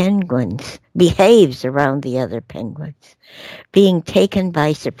other penguins, being taken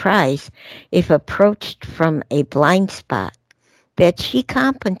by surprise if approached from a blind spot, that she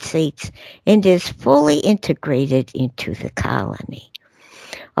compensates and is fully integrated into the colony.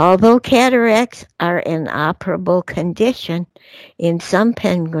 Although cataracts are an operable condition in some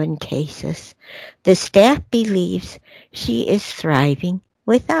penguin cases, the staff believes she is thriving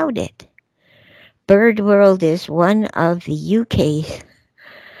without it. Bird World is one of the UK's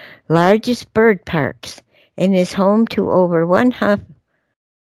largest bird parks and is home to over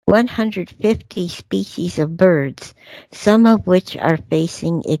 150 species of birds, some of which are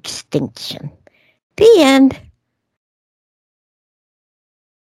facing extinction. The end.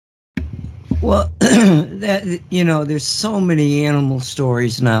 Well, there's so many animal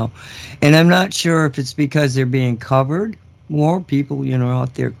stories now, and I'm not sure if it's because they're being covered, more people,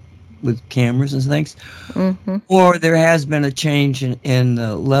 out there with cameras and things, Mm-hmm. or there has been a change in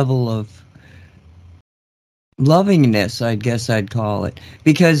the level of lovingness, I guess I'd call it,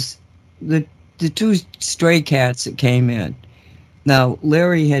 because the two stray cats that came in. Now,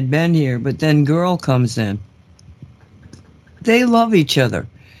 Larry had been here, but then Girl comes in. They love each other.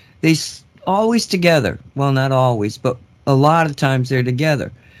 They always together. Well, not always, but a lot of times they're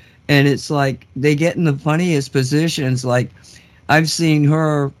together. And it's like they get in the funniest positions. Like I've seen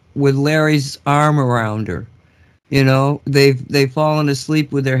her with Larry's arm around her. You know, they've fallen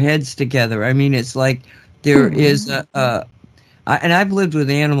asleep with their heads together. I mean, it's like there is and I've lived with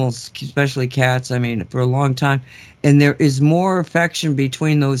animals, especially cats, I mean, for a long time. And there is more affection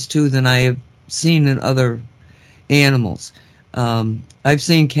between those two than I have seen in other animals. I've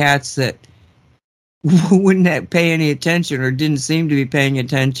seen cats that wouldn't pay any attention or didn't seem to be paying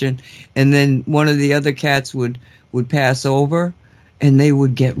attention, and then one of the other cats would pass over, and they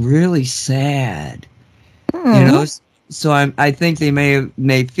would get really sad. You know, so I think they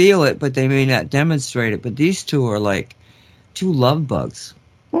may feel it, but they may not demonstrate it. But these two are like two love bugs.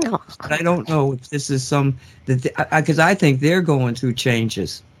 But I don't know if this is because I think they're going through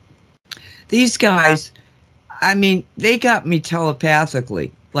changes. These guys, I mean, they got me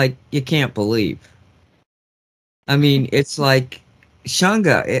telepathically, like you can't believe. I mean, it's like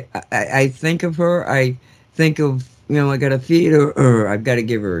Shunga. I think of her. I think of, you know, I got to feed her, or I've got to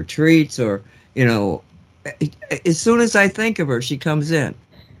give her treats, or, you know, as soon as I think of her, she comes in.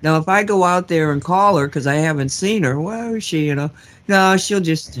 Now, if I go out there and call her because I haven't seen her, where is she? You know, no, she'll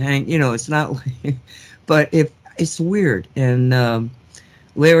just hang. You know, it's not like. But if it's weird, and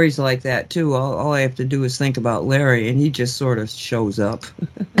Larry's like that too. All I have to do is think about Larry, and he just sort of shows up.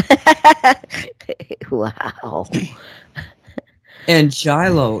 Wow. And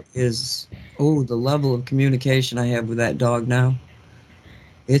Shiloh is, the level of communication I have with that dog now.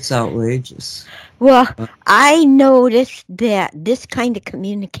 It's outrageous. Well, I noticed that this kind of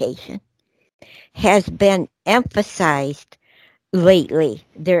communication has been emphasized lately.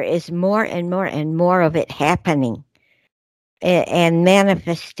 There is more and more and more of it happening. And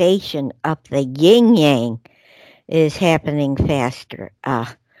manifestation of the yin-yang is happening faster.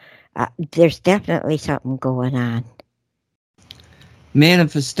 There's definitely something going on.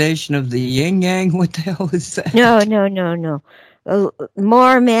 Manifestation of the yin-yang? What the hell is that? No.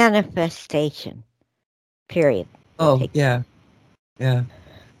 More manifestation. Period. Oh, yeah. Well,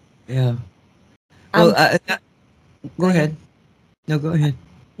 go ahead. No, go ahead.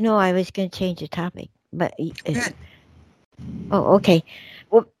 No, I was going to change the topic, but okay.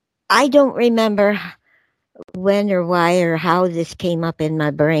 Well, I don't remember when or why or how this came up in my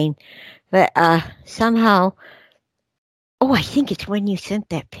brain, but somehow, I think it's when you sent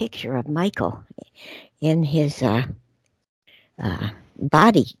that picture of Michael in his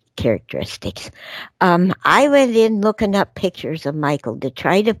body characteristics. I went in looking up pictures of Michael to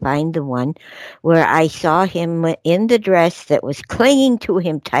try to find the one where I saw him in the dress that was clinging to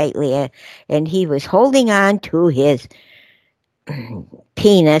him tightly, and he was holding on to his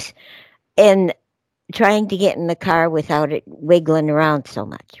penis and trying to get in the car without it wiggling around so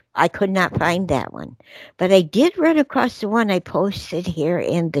much. I could not find that one. But I did run across the one I posted here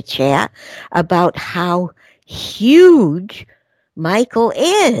in the chat about how huge Michael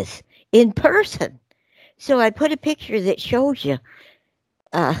is in person. So I put a picture that shows you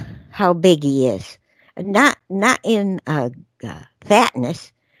how big he is. Not in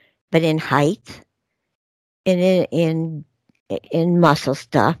fatness, but in height and in muscle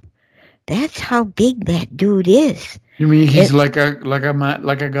stuff. That's how big that dude is. You mean he's like a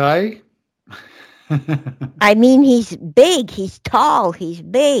guy? I mean, he's big. He's tall. He's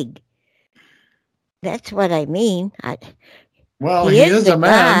big. That's what I mean. He is a man.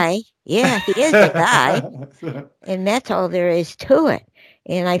 Guy. Yeah, he is a guy. And that's all there is to it.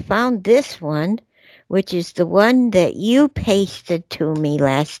 And I found this one, which is the one that you pasted to me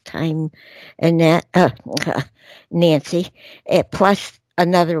last time, Annette, Nancy, plus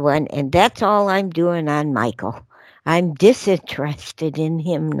another one. And that's all I'm doing on Michael. I'm disinterested in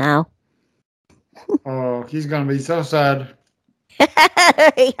him now. Oh, he's going to be so sad.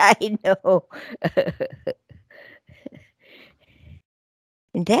 I know.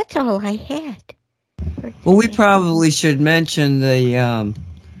 And that's all I had. Well, we probably should mention the,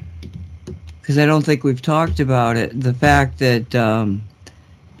 because I don't think we've talked about it, the fact that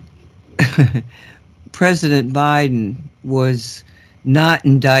President Biden was not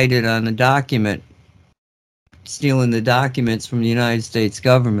indicted on the document, stealing the documents from the United States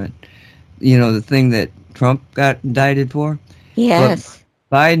government. You know, the thing that Trump got indicted for? Yes.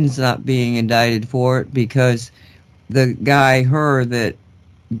 But Biden's not being indicted for it because the guy, that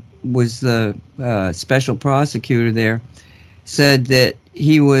was the special prosecutor there, said that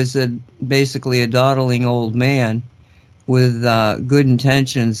he was basically a dawdling old man with good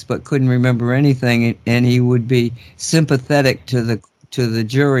intentions but couldn't remember anything, and he would be sympathetic to the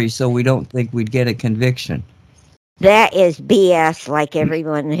jury, so we don't think we'd get a conviction. That is BS, like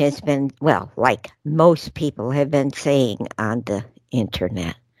everyone has been, well, like most people have been saying on the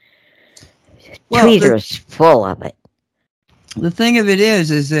internet. Well, Twitter's full of it. The thing of it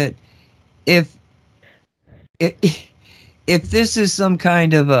is that if this is some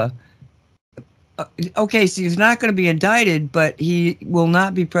kind of a okay, so he's not going to be indicted, but he will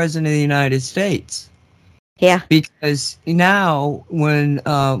not be president of the United States. Yeah. Because now, when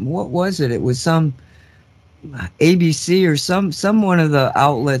what was it? It was some ABC or some one of the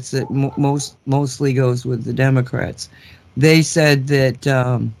outlets that mostly goes with the Democrats. They said that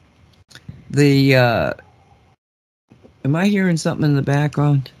am I hearing something in the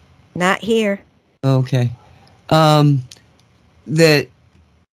background? Not here. Okay. That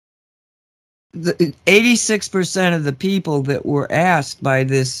the 86% of the people that were asked by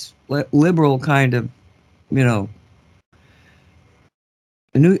this liberal kind of, I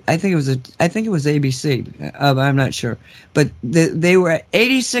think it was ABC. I'm not sure, but they were at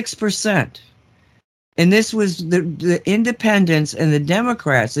 86%, and this was the independents and the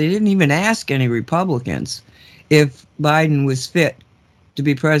Democrats. They didn't even ask any Republicans if Biden was fit to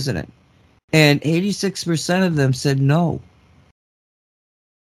be president, and 86% of them said no.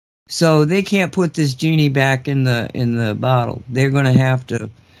 So they can't put this genie back in the bottle. They're going to have to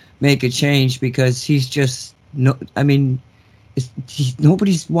make a change because he's just no. I mean.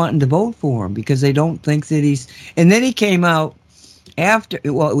 Nobody's wanting to vote for him because they don't think that he's. And then he came out after.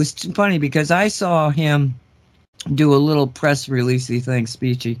 Well, it was funny because I saw him do a little press releasey thing,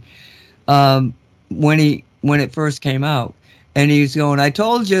 speechy, when it first came out, and he was going, "I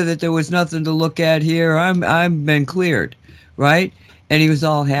told you that there was nothing to look at here. I've been cleared, right?" And he was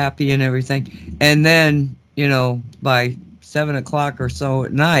all happy and everything. And then by 7:00 or so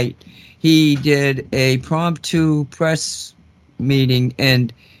at night, he did a promptu press meeting,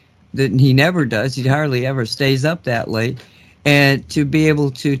 and that he never does. He hardly ever stays up that late, and to be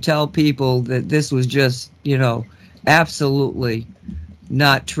able to tell people that this was just absolutely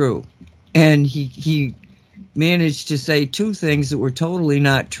not true. And he managed to say two things that were totally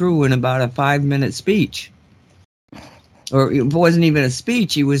not true in about a 5-minute speech. Or it wasn't even a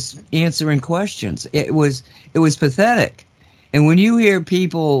speech, he was answering questions. It was pathetic. And when you hear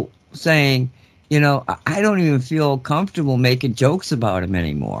people saying, I don't even feel comfortable making jokes about him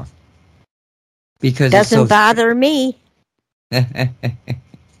anymore. Because doesn't bother me.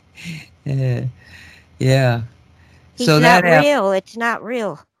 Yeah. He's not real. It's not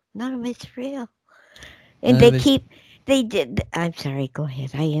real. None of it's real. And they did. I'm sorry. Go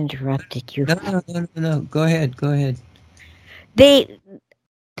ahead. I interrupted you. No. Go ahead.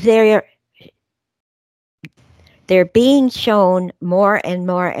 They're being shown more and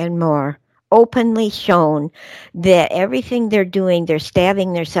more and more, openly shown, that everything they're doing, they're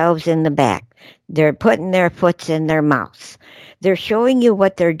stabbing themselves in the back. They're putting their foots in their mouths. They're showing you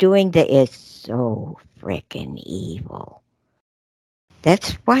what they're doing that is so frickin' evil.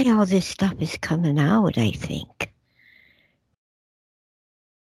 That's why all this stuff is coming out, I think.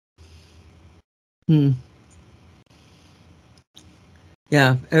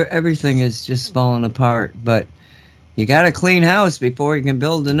 Yeah, everything is just falling apart, but you got to clean house before you can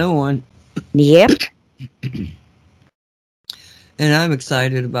build a new one. Yep. And I'm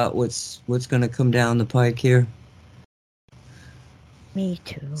excited about what's going to come down the pike here. Me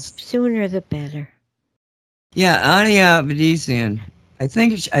too. Sooner the better. Yeah, Ania Vedisian. I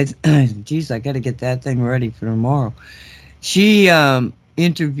think, geez, I got to get that thing ready for tomorrow. She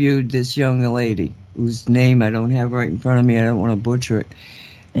interviewed this young lady whose name I don't have right in front of me. I don't want to butcher it.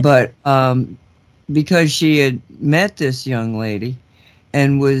 But because she had met this young lady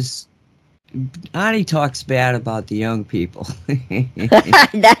and was... Ani talks bad about the young people.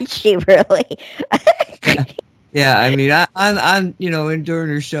 Does she really? Yeah, I mean, on during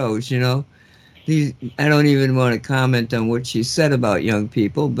her shows, I don't even want to comment on what she said about young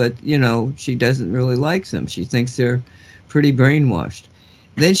people, but she doesn't really like them. She thinks they're pretty brainwashed.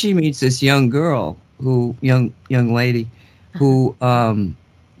 Then she meets this young girl, young lady, who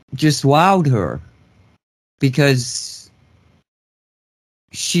just wowed her because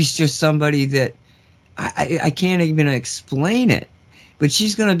she's just somebody that I can't even explain it. But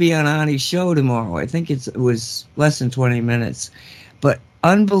she's going to be on Ani's show tomorrow. I think it was less than 20 minutes. But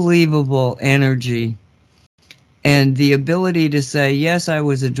unbelievable energy and the ability to say, yes, I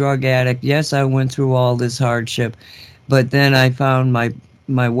was a drug addict. Yes, I went through all this hardship. But then I found my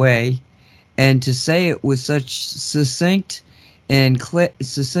way. And to say it with such succinctity and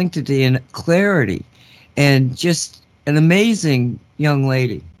clarity. And just an amazing young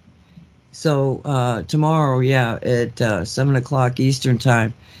lady. So tomorrow, at 7:00 Eastern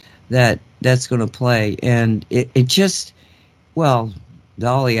time, that's going to play. And it just, well,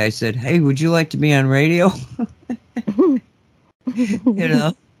 Dolly, I said, hey, would you like to be on radio? You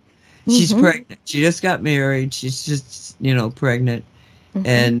know, she's pregnant. She just got married. She's just, pregnant.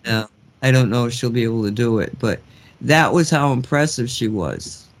 And I don't know if she'll be able to do it. But that was how impressive she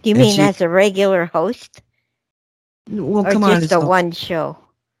was. Do you mean as a regular host? Well, or come on. Just a one show?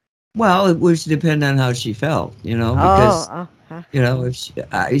 Well, it would depend on how she felt, because,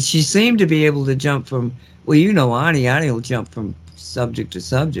 if she seemed to be able to jump from, Ani will jump from subject to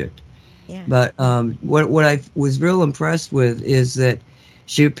subject. Yeah. But what I was real impressed with is that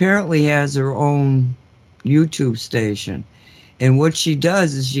she apparently has her own YouTube station. And what she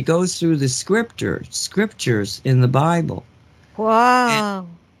does is she goes through the scriptures in the Bible. Wow.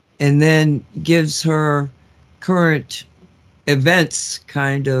 And then gives her current events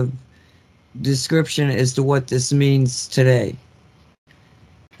kind of description as to what this means today.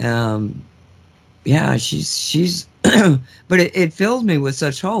 Yeah, she's but it filled me with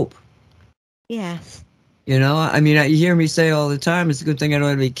such hope. Yes. You hear me say all the time, it's a good thing I don't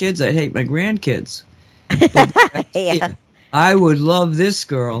have any kids. I'd hate my grandkids. Yeah. I would love this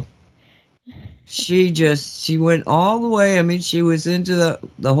girl. She went all the way. She was into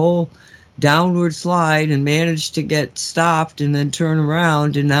the whole downward slide and managed to get stopped and then turn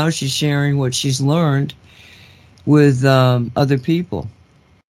around. And now she's sharing what she's learned with other people.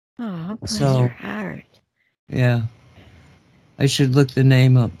 Oh, bless her heart. Yeah. I should look the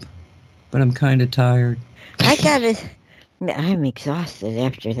name up, but I'm kind of tired. I'm exhausted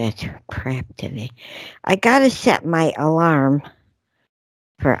after that crap today. I gotta set my alarm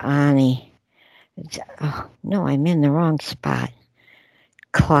for Ani. No, I'm in the wrong spot.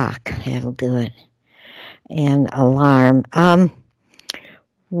 Clock, that'll do it. And alarm.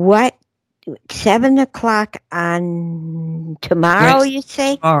 What? 7:00 on tomorrow? You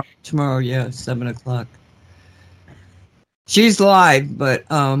say? Tomorrow, yeah, 7:00. She's live, but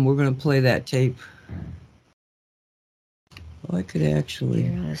we're gonna play that tape. Oh, I could actually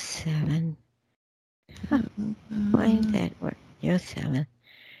 07. Why did that work? 07.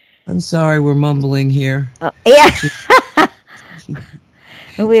 I'm sorry, we're mumbling here. Oh, yeah.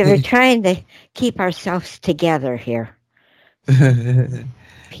 We were trying to keep ourselves together here.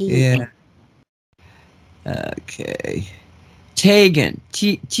 Yeah. Okay. Teagan.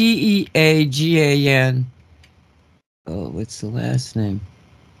 Teagan. Oh, what's the last name?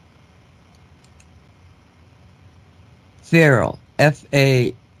 Farrell. Farrell.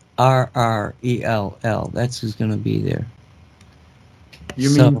 That's who's going to be there. You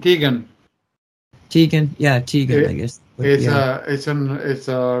mean Teagan? Teagan? Yeah, Teagan, I guess. It's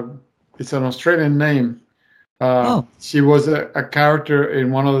an Australian name. She was a character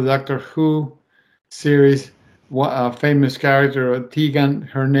in one of the Doctor Who series. A famous character, Teagan.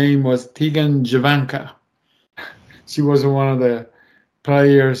 Her name was Teagan Javanka. She was one of the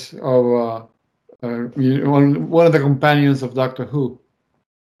players of one of the companions of Doctor Who.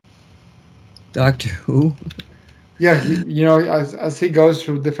 Doctor Who? Yeah, as he goes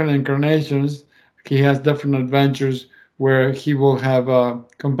through different incarnations, he has different adventures where he will have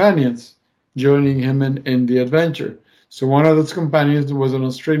companions joining him in the adventure. So one of those companions was an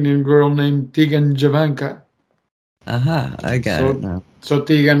Australian girl named Teagan Javanka. I got it now. So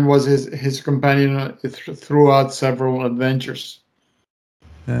Teagan was his companion throughout several adventures.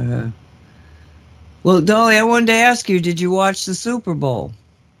 Well, Dolly, I wanted to ask you, did you watch the Super Bowl?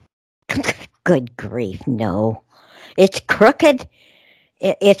 Good grief, no. It's crooked.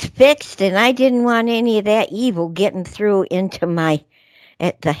 It's fixed, and I didn't want any of that evil getting through into the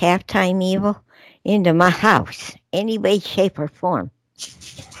halftime evil, into my house, any way, shape, or form.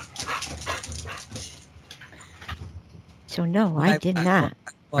 So no, I did not.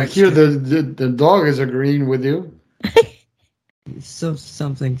 I hear the dog is agreeing with you.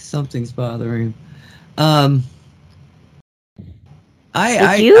 Something's bothering him.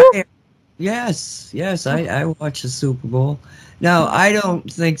 Yes, I watch the Super Bowl. Now, I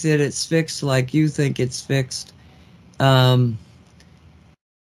don't think that it's fixed like you think it's fixed. I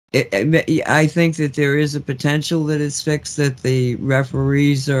think that there is a potential that it's fixed, that the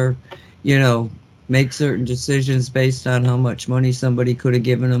referees are, make certain decisions based on how much money somebody could have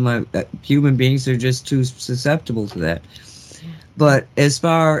given them. Human beings are just too susceptible to that. But as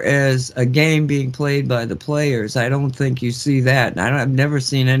far as a game being played by the players, I don't think you see that. I've never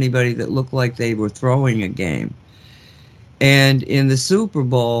seen anybody that looked like they were throwing a game. And in the Super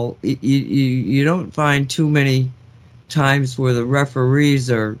Bowl, you don't find too many times where the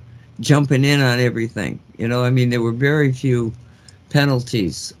referees are jumping in on everything. There were very few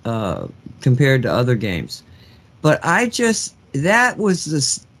penalties compared to other games. But that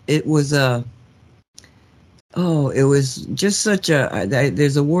was it was a. Oh, it was just such a.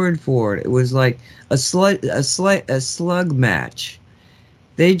 There's a word for it. It was like a slug match.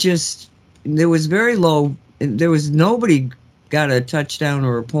 There was very low. There was nobody got a touchdown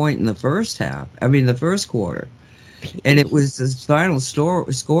or a point in the first half. I mean, the first quarter, and it was the final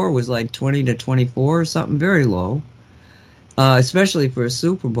score was like 20-24 or something, very low, especially for a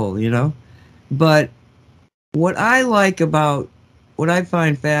Super Bowl, you know. But what I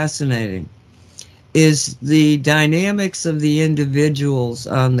find fascinating is the dynamics of the individuals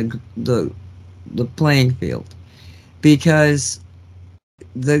on the playing field, because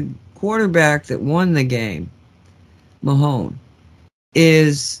the quarterback that won the game, Mahone,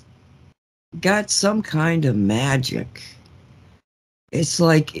 is got some kind of magic. It's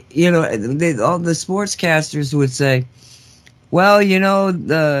like, you know, all the sportscasters would say, well, you know,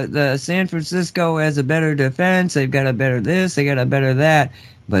 the San Francisco has a better defense, they've got a better this, they got a better that,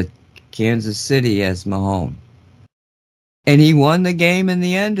 but Kansas City has Mahone. And he won the game in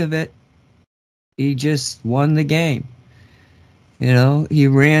the end of it. He just won the game. You know, he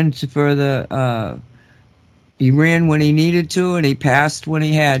ran he ran when he needed to, and he passed when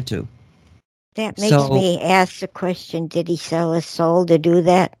he had to. That makes me ask the question, did he sell his soul to do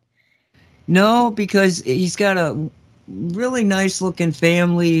that? No, because he's got a really nice looking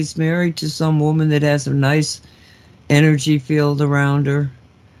family. He's married to some woman that has a nice energy field around her.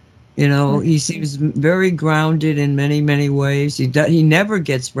 You know, he seems very grounded in many, many ways. He never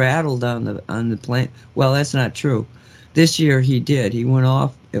gets rattled on the plane. Well, that's not true. This year he did. He went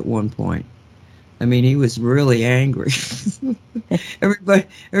off at one point. I mean, he was really angry.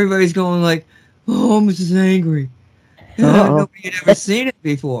 Everybody's going like, "Oh, Holmes is angry." Nobody had ever seen it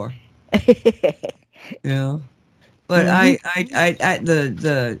before. You know, but the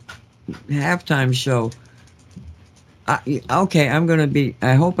halftime show. Okay, I'm gonna be.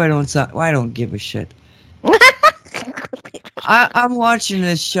 I hope I don't sound. Well, I don't give a shit. I'm watching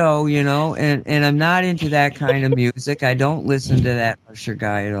this show, you know, and I'm not into that kind of music. I don't listen to that Usher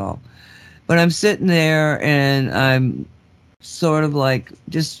guy at all. But I'm sitting there and I'm sort of like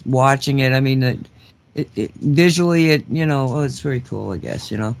just watching it. I mean, visually, you know, it's very cool, I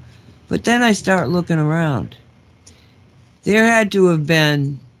guess, you know. But then I start looking around. There had to have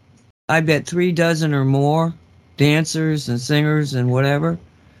been, I bet, 36 or more dancers and singers and whatever.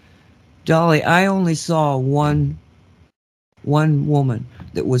 Dolly, I only saw one woman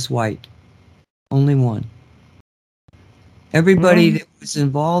that was white. Only one. Everybody that was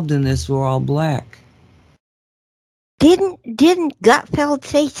involved in this were all black. Didn't Gutfeld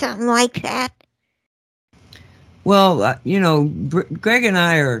say something like that? Well, you know, Greg and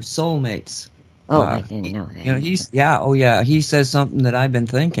I are soulmates. Oh, I didn't know that. You know, he says something that I've been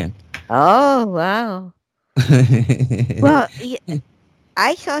thinking. Oh, wow. Well,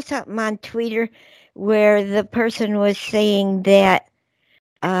 I saw something on Twitter where the person was saying that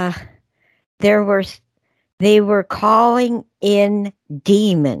they were calling in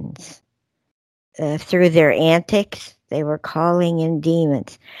demons through their antics. They were calling in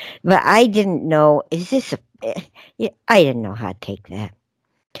demons, but I didn't know. I didn't know how to take that,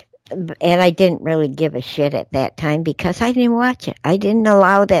 and I didn't really give a shit at that time because I didn't watch it. I didn't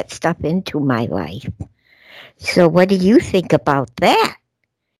allow that stuff into my life. So, what do you think about that?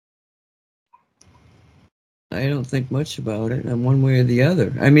 I don't think much about it, and one way or the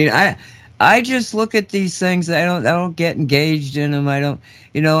other. I mean, I just look at these things. I don't get engaged in them. I don't,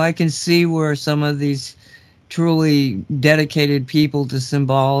 you know, I can see where some of these truly dedicated people to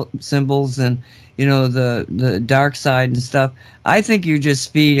symbols and, you know, the dark side and stuff. I think you're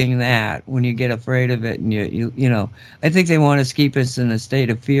just feeding that when you get afraid of it, and you know. I think they want us to keep us in a state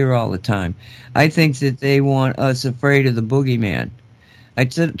of fear all the time. I think that they want us afraid of the boogeyman. I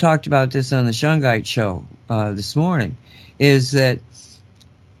talked about this on the Shungite show this morning. Is that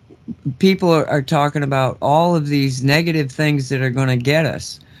people are talking about all of these negative things that are going to get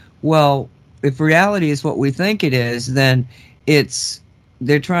us. Well, if reality is what we think it is, then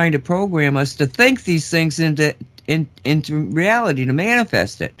they're trying to program us to think these things into reality, to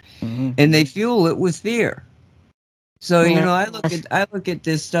manifest it, and they fuel it with fear. So you know, I look at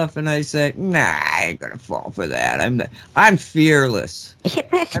this stuff and I say, nah, I ain't gonna fall for that. I'm fearless.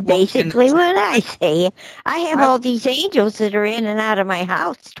 That's basically what I say. I have all these angels that are in and out of my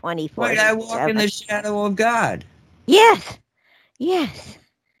house 24/7. Right, I walk in the shadow of God. Yes.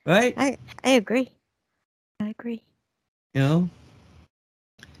 Right. I agree. You know.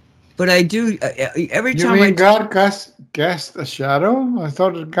 But I do every time. You mean God cast a shadow? I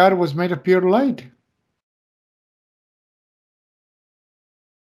thought that God was made of pure light.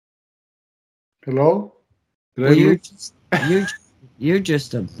 Hello? Well, You're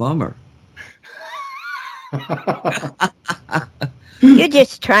just a bummer. You're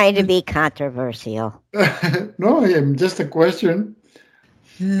just trying to be controversial. No, I'm just a question.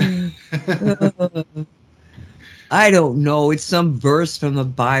 I don't know. It's some verse from the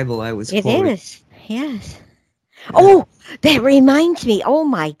Bible I was It quoting. is, yes. Oh, that reminds me. Oh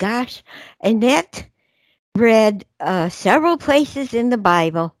my gosh. Annette read several places in the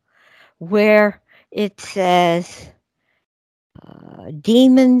Bible where it says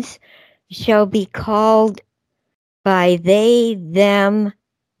demons shall be called by they, them,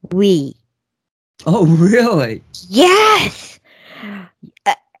 we. Oh, really? Yes.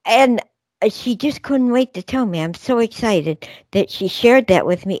 And she just couldn't wait to tell me. I'm so excited that she shared that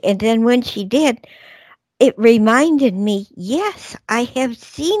with me. And then when she did, it reminded me, yes, I have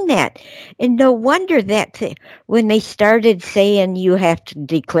seen that. And no wonder that when they started saying you have to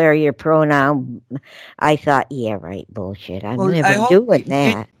declare your pronoun, I thought, yeah, right, bullshit. I'm never doing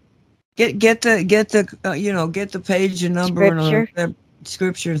that. Get the page and number Scripture? and a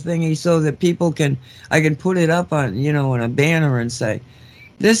scripture thingy so that I can put it up on, on a banner and say,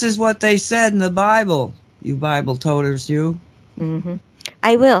 this is what they said in the Bible, you Bible toters, you. Mm-hmm.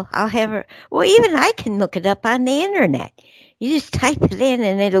 I will. I'll have her. Well, even I can look it up on the internet. You just type it in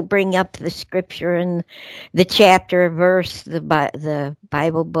and it'll bring up the scripture and the chapter, verse, the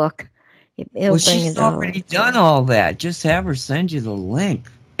Bible book. It'll bring She's it all. already done all that. Just have her send you the link.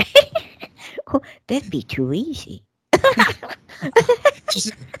 Oh, that'd be too easy.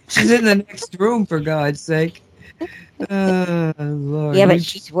 She's in the next room, for God's sake. Lord, yeah, but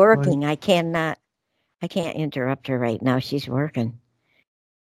she's working. I can't interrupt her right now. She's working.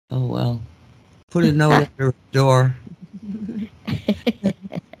 Oh, well. Put a note at her door.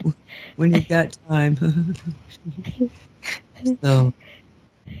 When you got time. So,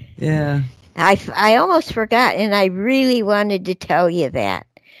 yeah. I almost forgot, and I really wanted to tell you that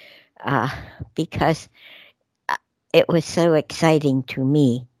because it was so exciting to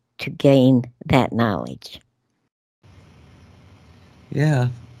me to gain that knowledge. Yeah.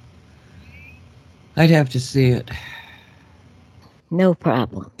 I'd have to see it. No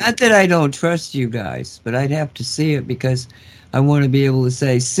problem. Not that I don't trust you guys, but I'd have to see it because I want to be able to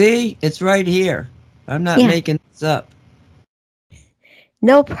say, see, it's right here. I'm not making this up.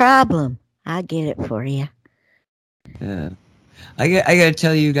 No problem. I'll get it for you. Yeah. I got to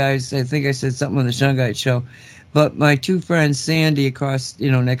tell you guys, I think I said something on the Shungite show, but my two friends, Sandy across,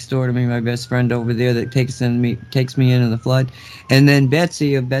 next door to me, my best friend over there that takes me in the flood, and then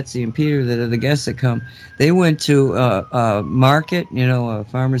Betsy of Betsy and Peter that are the guests that come, they went to a market, a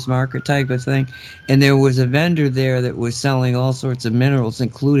farmer's market type of thing, and there was a vendor there that was selling all sorts of minerals,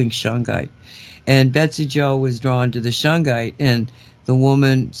 including Shungite. And Betsy Joe was drawn to the Shungite, and the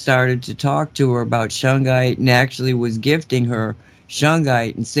woman started to talk to her about Shungite and actually was gifting her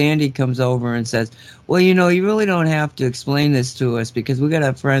Shungite. And Sandy comes over and says, well, you really don't have to explain this to us because we got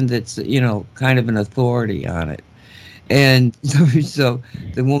a friend that's, kind of an authority on it. And so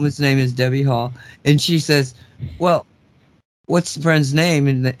the woman's name is Debbie Hall. And she says, well, what's the friend's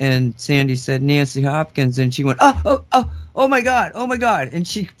name? And Sandy said, Nancy Hopkins. And she went, oh my God. And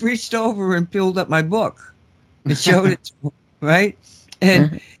she reached over and peeled up my book and showed it to her, right?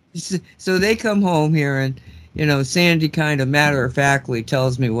 And so they come home here and, Sandy kind of matter-of-factly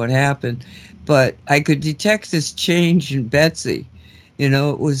tells me what happened. But I could detect this change in Betsy.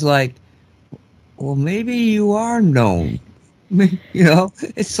 It was like, well, maybe you are known.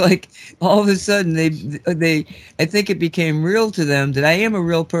 It's like all of a sudden they I think it became real to them that I am a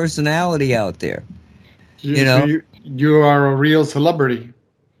real personality out there. You are a real celebrity.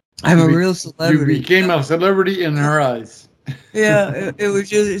 I'm a real celebrity. You became a celebrity in her eyes. Yeah,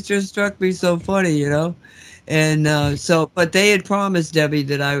 it just struck me so funny, And but they had promised Debbie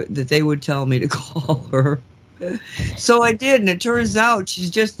that they would tell me to call her. So I did, and it turns out she's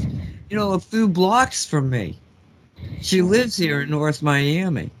just, a few blocks from me. She lives here in North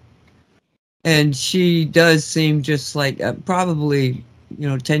Miami. And she does seem just like probably,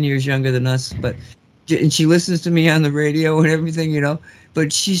 10 years younger than us, and she listens to me on the radio and everything,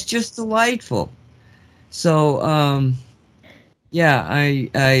 but she's just delightful. So, yeah,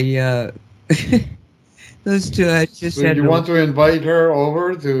 I those two, I just so had you want to invite her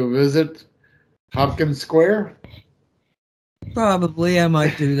over to visit Hopkins Square? Probably, I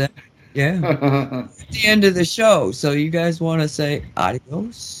might do that. Yeah. At the end of the show. So you guys want to say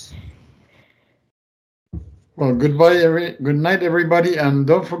adios? Well, good night, everybody, and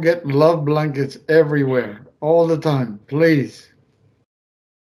don't forget love blankets everywhere, all the time, please.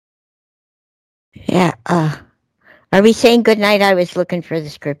 Yeah. Are we saying good night? I was looking for the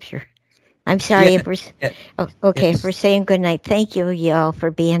scripture. I'm sorry Yeah. if we're Yeah. okay. Yes. If we're saying good night, thank you, y'all,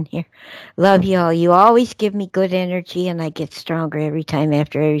 for being here. Love y'all. You always give me good energy, and I get stronger every time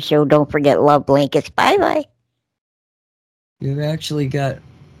after every show. Don't forget love blankets. Bye bye. You've actually got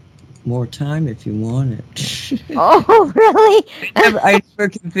more time if you want it. Oh, really? I never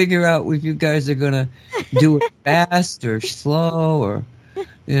can figure out if you guys are gonna do it fast or slow or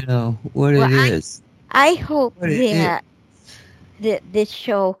what Well, it is. I hope What it is. that this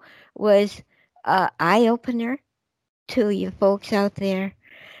show was eye opener to you folks out there,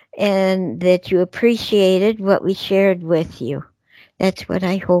 and that you appreciated what we shared with you. That's what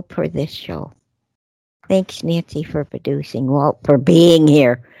I hope for this show. Thanks, Nancy, for producing. Walt, for being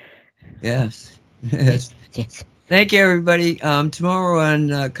here. Yes. Yes. Yes. Thank you, everybody. Tomorrow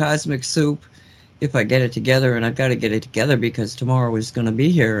on Cosmic Soup, if I get it together, and I've got to get it together because tomorrow is going to be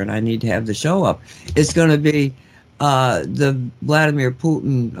here and I need to have the show up. It's going to be the Vladimir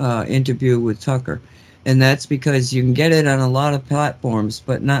Putin interview with Tucker. And that's because you can get it on a lot of platforms,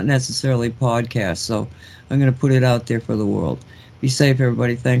 but not necessarily podcasts. So I'm going to put it out there for the world. Be safe,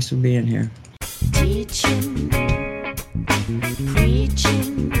 everybody. Thanks for being here. Teaching,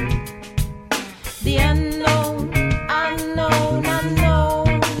 preaching, the unknown, unknown,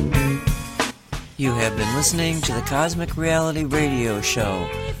 unknown. You have been listening to the Cosmic Reality Radio Show,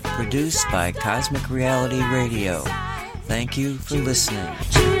 produced by Cosmic Reality Radio. Thank you for listening.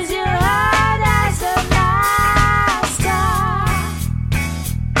 Choose your heart.